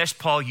 I guess,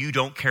 Paul, you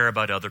don't care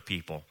about other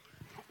people.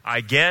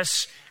 I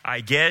guess,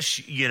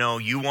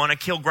 you want to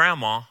kill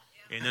grandma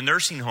in the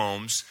nursing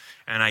homes,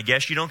 and I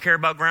guess you don't care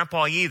about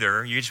grandpa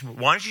either.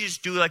 Why don't you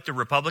just do like the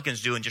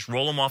Republicans do and just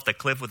roll them off the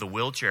cliff with a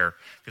wheelchair?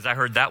 Because I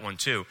heard that one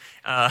too.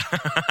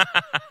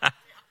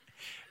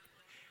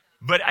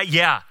 But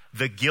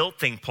the guilt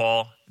thing,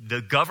 Paul,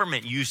 the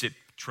government used it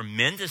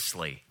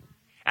tremendously.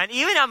 And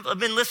even I've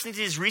been listening to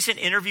these recent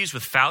interviews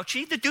with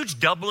Fauci. The dude's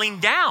doubling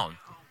down.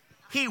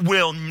 He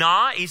will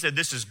not. He said,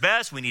 this is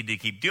best. We need to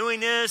keep doing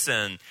this.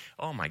 And,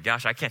 oh my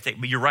gosh, I can't think.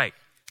 But you're right.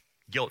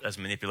 Guilt as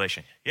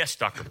manipulation. Yes,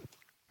 doctor.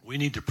 We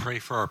need to pray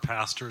for our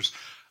pastors.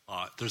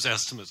 There's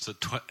estimates that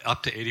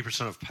up to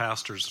 80% of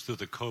pastors through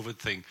the COVID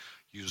thing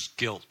used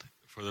guilt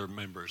for their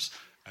members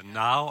and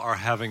now are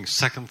having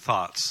second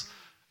thoughts.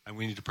 And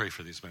we need to pray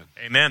for these men.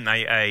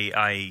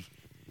 Amen.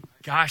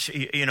 Gosh,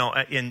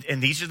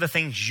 and these are the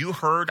things you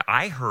heard,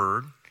 I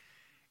heard,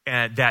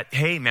 that,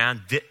 hey,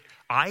 man,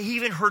 I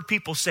even heard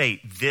people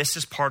say, this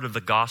is part of the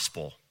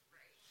gospel.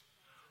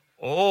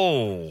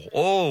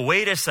 Oh,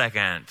 wait a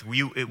second.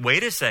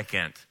 Wait a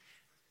second.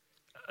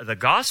 The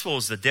gospel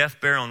is the death,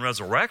 burial, and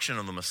resurrection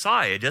of the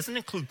Messiah. It doesn't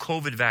include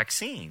COVID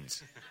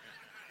vaccines.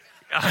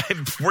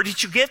 Where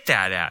did you get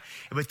that at?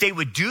 But they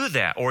would do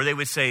that, or they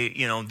would say,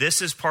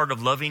 this is part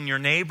of loving your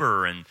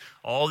neighbor and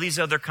all these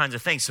other kinds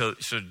of things. So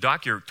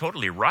Doc, you're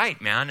totally right,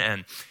 man.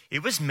 And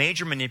it was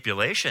major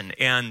manipulation.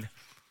 And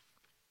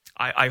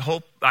I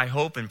hope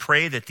and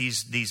pray that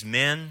these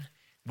men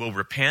will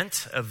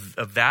repent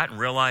of that and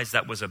realize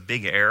that was a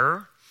big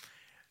error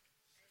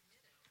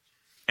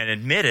and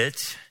admit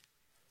it.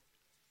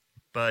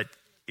 But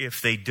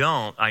if they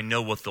don't, I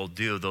know what they'll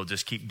do. They'll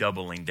just keep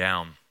doubling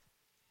down.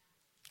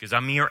 Because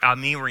I'm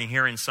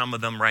hearing some of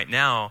them right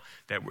now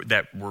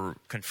that were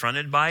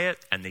confronted by it,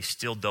 and they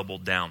still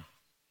doubled down.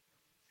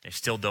 They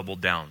still doubled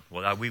down.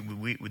 Well,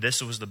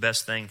 this was the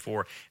best thing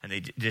for,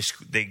 and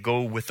they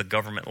go with the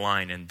government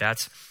line, and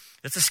that's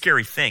a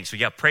scary thing. So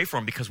pray for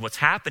them, because what's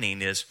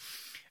happening is,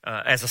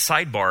 as a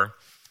sidebar,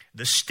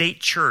 the state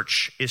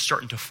church is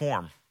starting to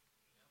form.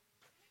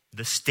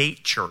 The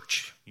state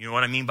church. You know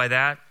what I mean by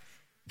that?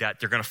 That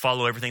they're going to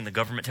follow everything the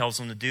government tells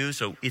them to do.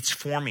 So it's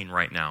forming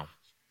right now.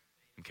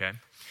 Okay.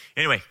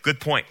 Anyway, good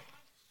point.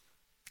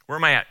 Where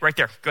am I at? Right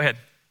there. Go ahead.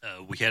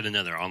 We had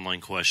another online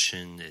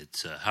question.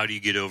 It's how do you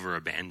get over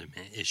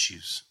abandonment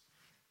issues?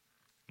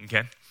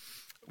 Okay.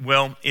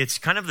 Well, it's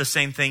kind of the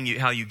same thing,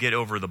 how you get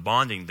over the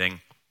bonding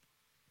thing.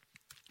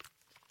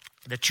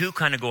 The two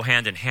kind of go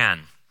hand in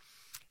hand.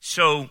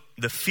 So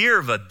the fear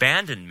of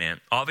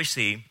abandonment,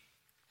 obviously,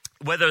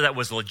 whether that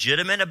was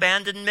legitimate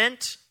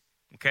abandonment,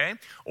 okay,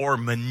 or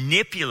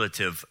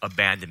manipulative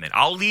abandonment.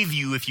 I'll leave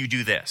you if you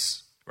do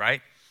this,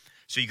 right?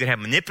 So you could have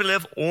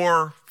manipulative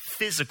or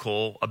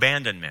physical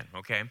abandonment,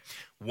 okay?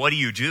 What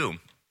do?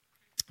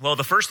 Well,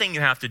 the first thing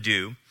you have to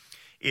do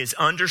is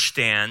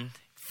understand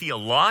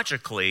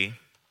theologically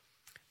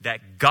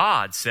that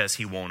God says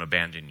he won't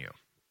abandon you.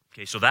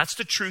 Okay, so that's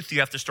the truth you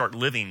have to start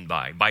living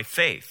by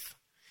faith.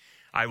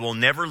 I will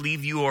never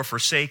leave you or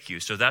forsake you.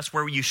 So that's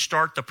where you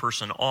start the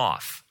person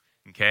off,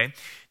 okay?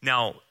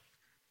 Now,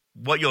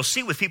 what you'll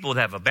see with people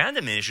that have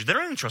abandonment issues, they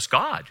don't even trust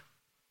God.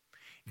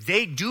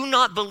 They do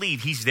not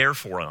believe he's there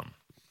for them.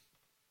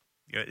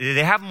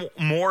 They have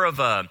more of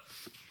a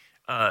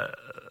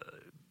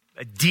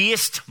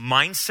deist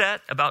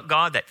mindset about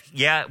God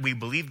that, we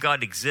believe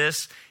God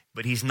exists,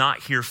 but he's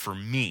not here for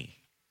me.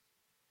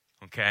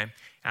 Okay?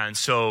 And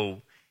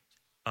so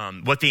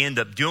what they end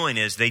up doing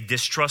is they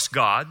distrust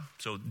God.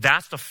 So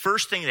that's the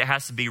first thing that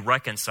has to be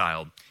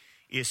reconciled,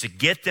 is to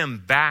get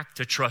them back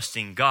to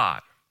trusting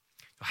God.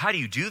 How do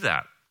you do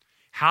that?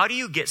 How do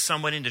you get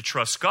someone to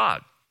trust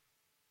God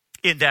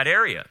in that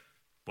area?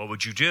 What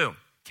would you do?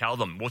 Tell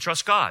them, we'll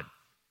trust God.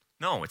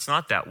 No, it's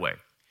not that way.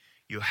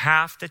 You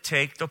have to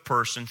take the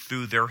person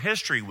through their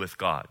history with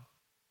God.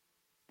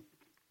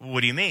 What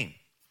do you mean?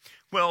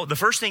 Well, the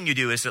first thing you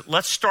do is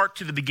let's start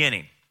to the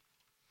beginning.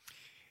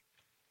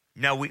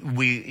 Now,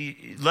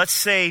 we let's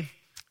say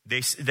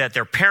that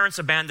their parents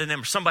abandoned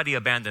them or somebody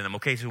abandoned them.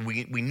 Okay, so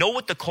we know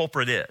what the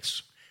culprit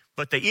is.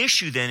 But the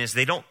issue then is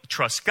they don't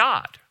trust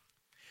God.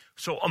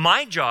 So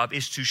my job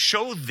is to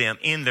show them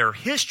in their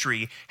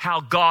history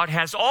how God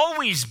has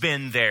always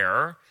been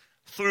there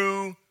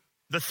through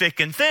the thick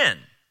and thin.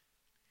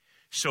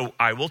 So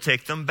I will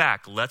take them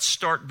back. Let's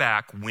start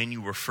back when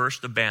you were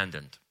first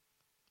abandoned.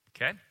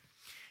 Okay?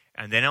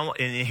 And then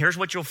and here's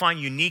what you'll find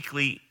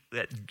uniquely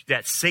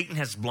that Satan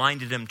has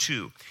blinded them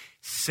to.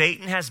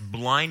 Satan has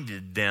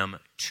blinded them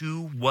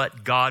to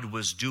what God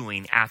was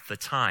doing at the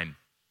time.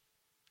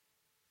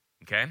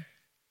 Okay?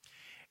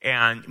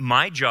 And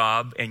my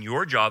job and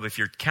your job, if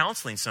you're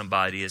counseling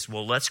somebody, is,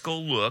 well, let's go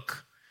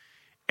look.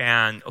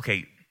 And,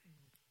 okay,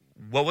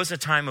 what was a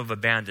time of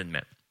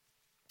abandonment?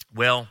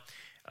 Well,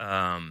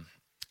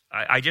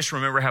 I just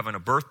remember having a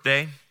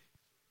birthday,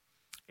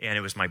 and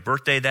it was my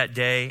birthday that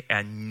day,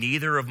 and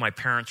neither of my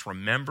parents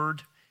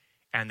remembered,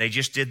 and they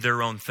just did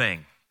their own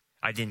thing.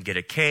 I didn't get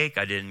a cake.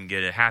 I didn't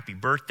get a happy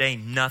birthday,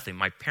 nothing.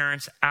 My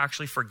parents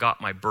actually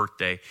forgot my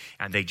birthday,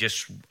 and they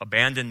just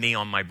abandoned me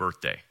on my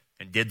birthday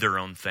and did their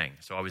own thing.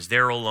 So I was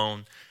there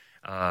alone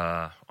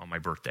on my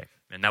birthday.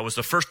 And that was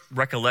the first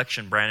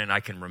recollection, Brandon,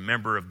 I can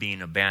remember of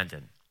being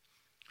abandoned.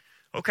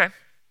 Okay,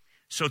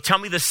 so tell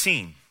me the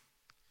scene.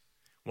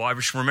 Well, I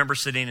just remember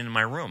sitting in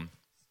my room.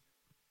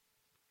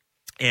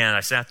 And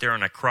I sat there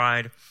and I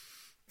cried,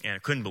 and I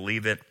couldn't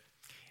believe it.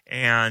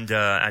 And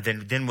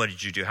then what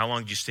did you do? How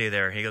long did you stay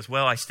there? He goes,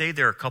 well, I stayed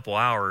there a couple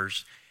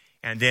hours.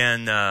 And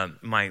then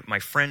my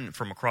friend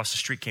from across the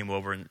street came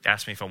over and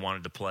asked me if I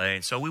wanted to play.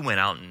 And so we went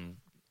out and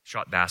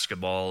shot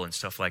basketball and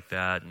stuff like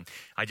that. And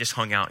I just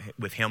hung out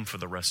with him for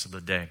the rest of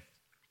the day.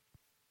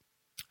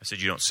 I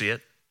said, you don't see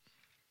it?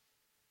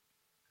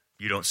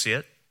 You don't see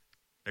it?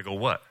 They go,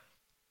 what?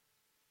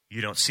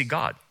 You don't see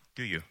God,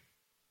 do you?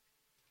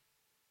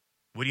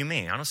 What do you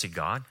mean? I don't see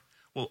God.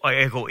 Well,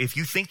 I go, if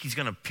you think he's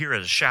going to appear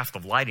as a shaft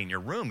of light in your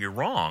room, you're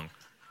wrong.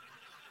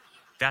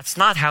 That's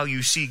not how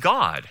you see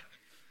God.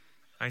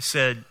 I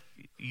said,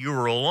 you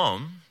were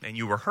alone and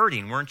you were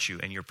hurting, weren't you?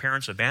 And your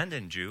parents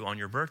abandoned you on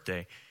your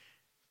birthday.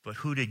 But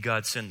who did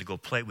God send to go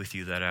play with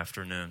you that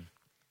afternoon?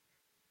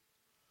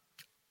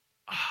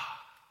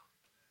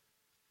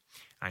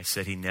 I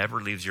said, he never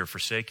leaves you or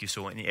forsakes you.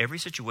 So in every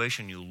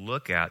situation you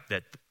look at,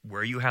 that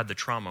where you have the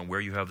trauma, where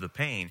you have the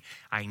pain,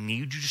 I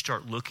need you to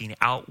start looking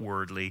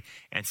outwardly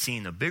and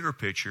seeing the bigger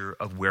picture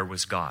of where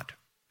was God.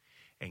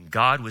 And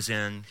God was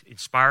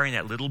inspiring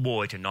that little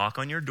boy to knock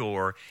on your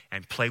door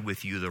and play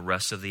with you the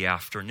rest of the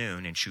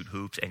afternoon and shoot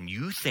hoops. And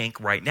you think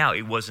right now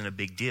it wasn't a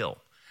big deal.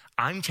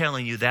 I'm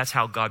telling you, that's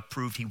how God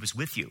proved he was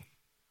with you.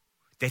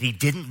 That he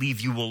didn't leave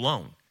you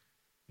alone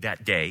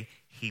that day.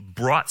 He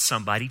brought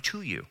somebody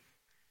to you.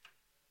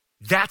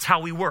 That's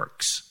how he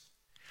works.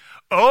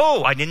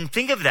 Oh, I didn't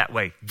think of it that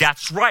way.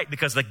 That's right,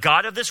 because the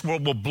God of this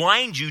world will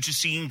blind you to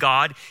seeing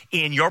God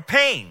in your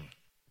pain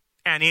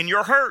and in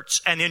your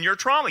hurts and in your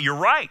trauma. You're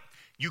right.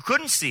 You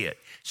couldn't see it.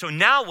 So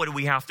now what do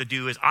we have to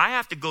do is I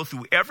have to go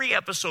through every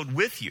episode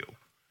with you,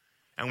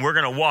 and we're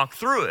going to walk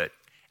through it,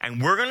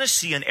 and we're going to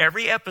see in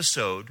every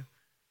episode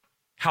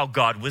how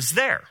God was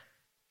there.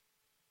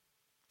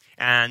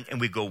 And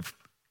we go,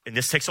 and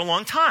this takes a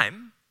long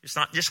time. It's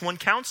not just one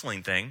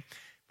counseling thing.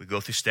 We go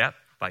through step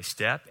by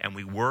step, and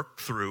we work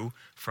through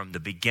from the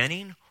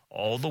beginning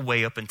all the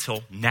way up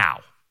until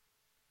now.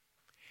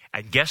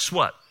 And guess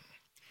what?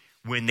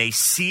 When they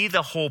see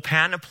the whole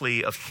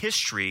panoply of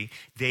history,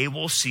 they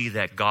will see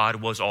that God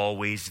was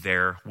always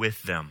there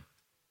with them.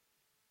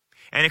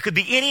 And it could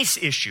be any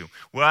issue.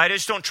 Well, I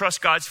just don't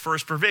trust God's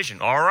first provision.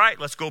 All right,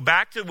 let's go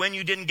back to when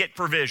you didn't get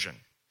provision.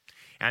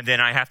 And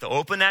then I have to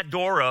open that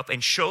door up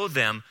and show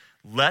them,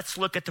 let's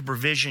look at the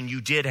provision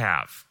you did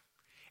have.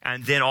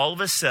 And then all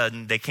of a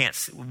sudden, they can't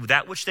see,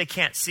 that which they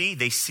can't see,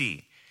 they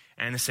see.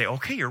 And they say,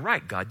 okay, you're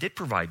right. God did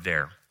provide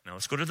there. Now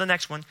let's go to the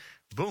next one.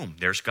 Boom,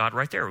 there's God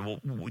right there. Well,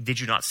 did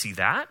you not see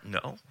that?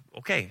 No.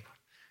 Okay.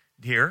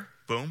 Here,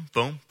 boom,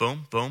 boom,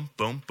 boom, boom,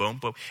 boom, boom,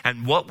 boom.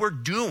 And what we're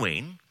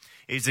doing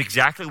is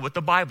exactly what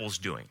the Bible's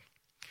doing.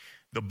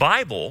 The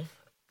Bible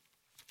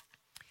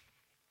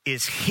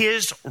is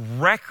his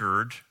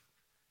record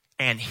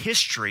and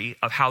history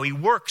of how he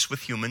works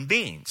with human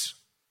beings.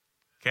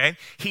 Okay?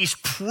 He's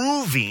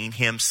proving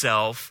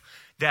himself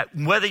that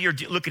whether you're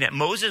looking at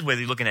Moses, whether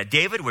you're looking at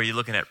David, whether you're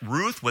looking at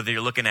Ruth, whether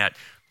you're looking at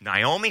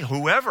Naomi,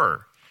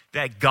 whoever,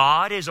 that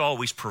God is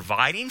always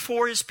providing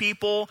for his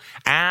people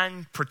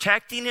and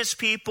protecting his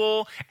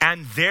people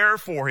and there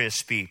for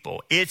his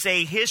people. It's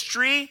a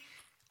history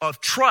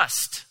of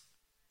trust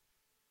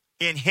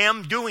in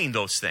him doing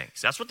those things.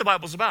 That's what the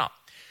Bible's about.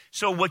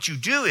 So what you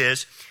do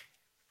is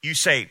you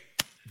say,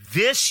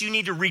 this you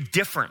need to read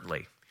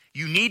differently.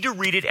 You need to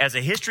read it as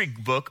a history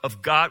book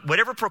of God,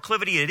 whatever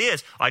proclivity it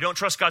is. I don't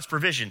trust God's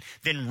provision.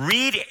 Then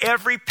read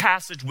every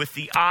passage with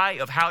the eye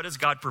of how does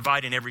God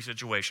provide in every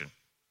situation.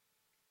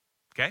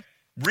 Okay?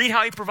 Read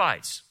how he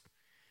provides.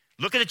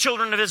 Look at the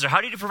children of Israel. How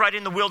did he provide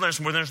in the wilderness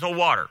where there's no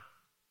water?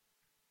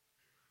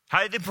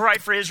 How did they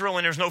provide for Israel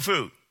when there's no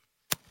food?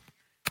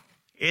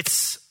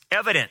 It's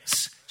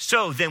evidence.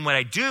 So then what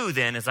I do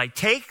then is I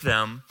take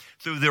them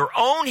through their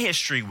own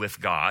history with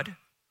God.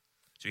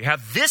 So you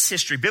have this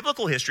history,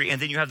 biblical history, and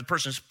then you have the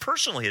person's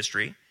personal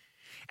history,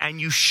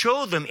 and you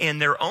show them in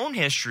their own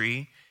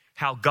history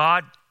how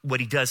God, what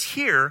he does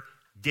here,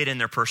 did in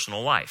their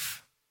personal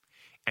life.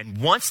 And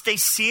once they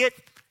see it,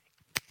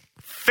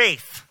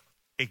 faith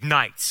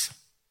ignites.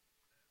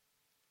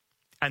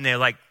 And they're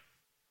like,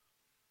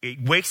 it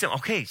wakes them,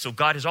 okay, so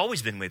God has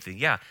always been with you.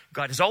 Yeah,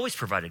 God has always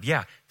provided.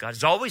 Yeah, God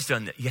has always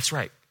done that. Yes,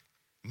 right.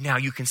 Now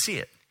you can see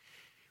it.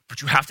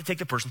 But you have to take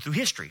the person through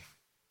history.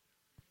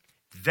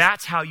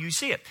 That's how you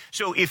see it.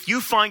 So if you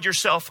find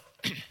yourself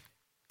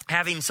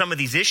having some of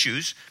these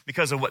issues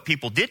because of what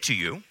people did to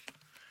you,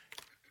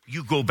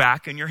 you go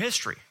back in your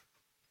history.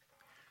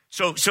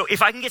 So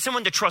if I can get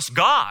someone to trust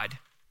God,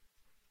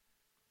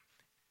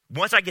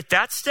 once I get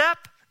that step,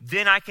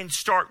 then I can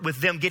start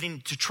with them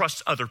getting to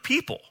trust other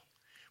people.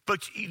 But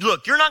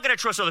look, you're not going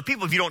to trust other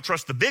people if you don't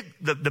trust the big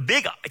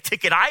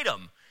ticket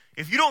item.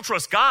 If you don't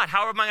trust God,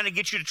 how am I going to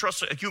get you to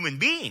trust a human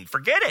being?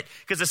 Forget it,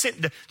 because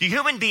the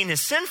human being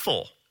is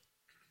sinful.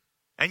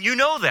 And you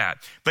know that.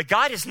 But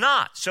God is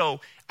not. So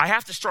I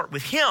have to start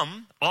with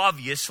him,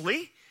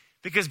 obviously,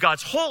 because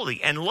God's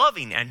holy and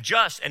loving and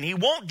just, and he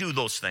won't do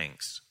those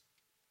things.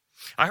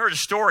 I heard a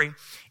story,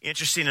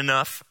 interesting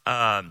enough,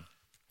 and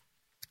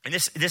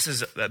this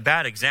is a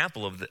bad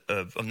example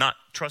of not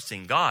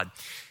trusting God.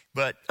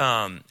 But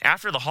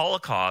after the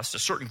Holocaust, a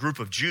certain group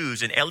of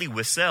Jews, and Elie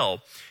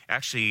Wiesel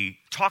actually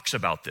talks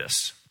about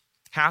this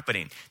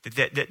happening,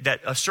 that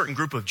a certain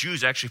group of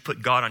Jews actually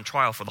put God on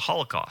trial for the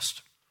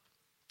Holocaust.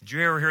 Did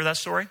you ever hear that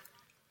story?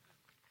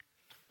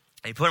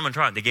 They put him on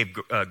trial. They gave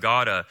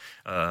God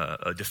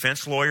a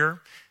defense lawyer.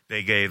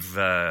 They gave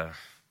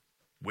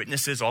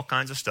witnesses, all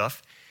kinds of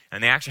stuff.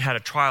 And they actually had a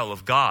trial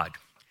of God.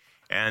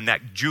 And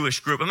that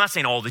Jewish group, I'm not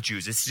saying all the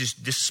Jews, it's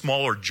just this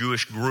smaller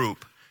Jewish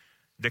group,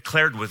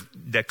 declared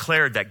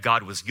that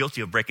God was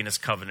guilty of breaking his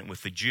covenant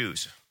with the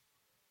Jews.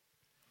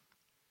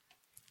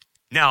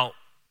 Now,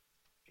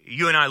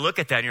 you and I look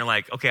at that and you're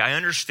like, okay, I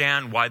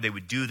understand why they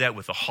would do that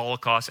with the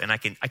Holocaust, and I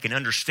can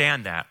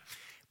understand that.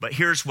 But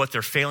here's what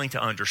they're failing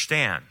to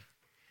understand.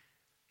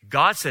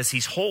 God says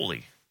he's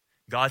holy.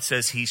 God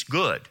says he's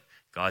good.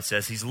 God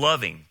says he's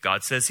loving.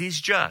 God says he's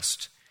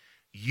just.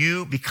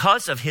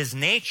 Because of his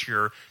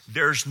nature,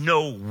 there's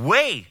no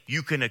way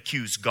you can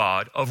accuse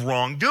God of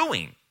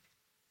wrongdoing.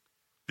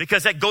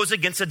 Because that goes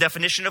against the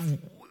definition of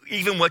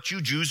even what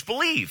you Jews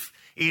believe,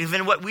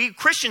 even what we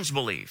Christians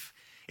believe.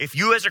 If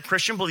you as a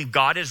Christian believe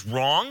God is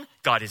wrong,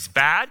 God is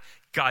bad,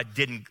 God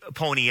didn't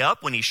pony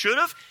up when he should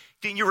have,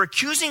 then you're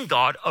accusing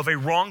God of a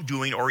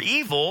wrongdoing or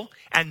evil,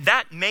 and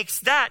that makes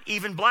that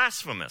even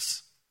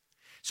blasphemous.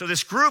 So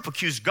this group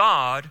accused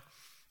God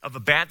of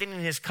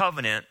abandoning his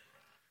covenant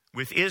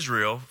with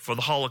Israel for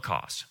the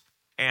Holocaust.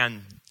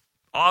 And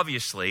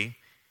obviously,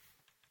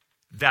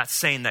 that's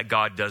saying that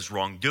God does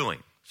wrongdoing.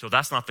 So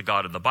that's not the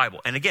God of the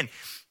Bible. And again,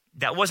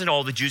 that wasn't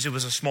all the Jews. It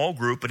was a small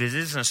group, but it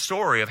is a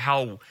story of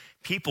how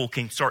people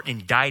can start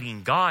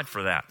indicting God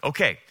for that.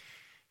 Okay,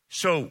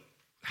 so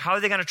how are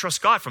they going to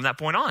trust God from that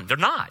point on? They're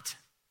not.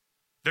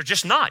 They're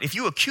just not. If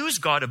you accuse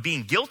God of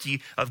being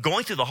guilty of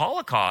going through the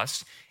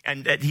Holocaust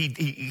and that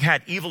he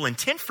had evil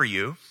intent for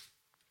you,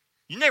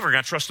 you're never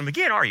going to trust him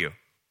again, are you?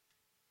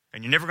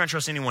 And you're never going to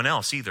trust anyone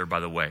else either, by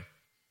the way.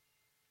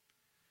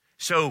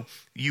 So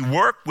you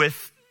work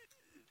with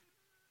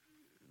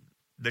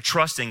the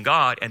trust in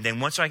God, and then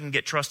once I can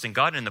get trust in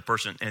God in the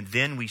person, and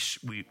then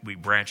we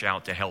branch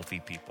out to healthy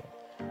people.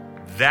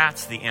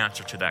 That's the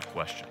answer to that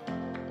question.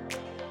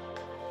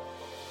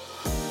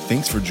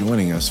 Thanks for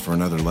joining us for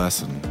another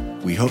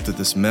lesson. We hope that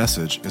this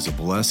message is a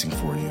blessing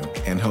for you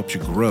and helps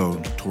you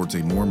grow towards a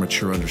more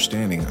mature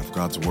understanding of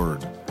God's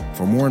Word.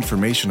 For more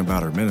information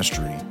about our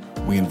ministry,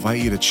 we invite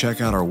you to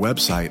check out our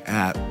website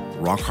at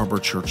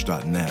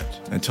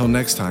rockharborchurch.net. Until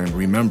next time,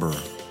 remember,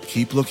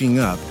 keep looking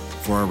up,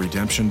 for our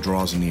redemption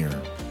draws near.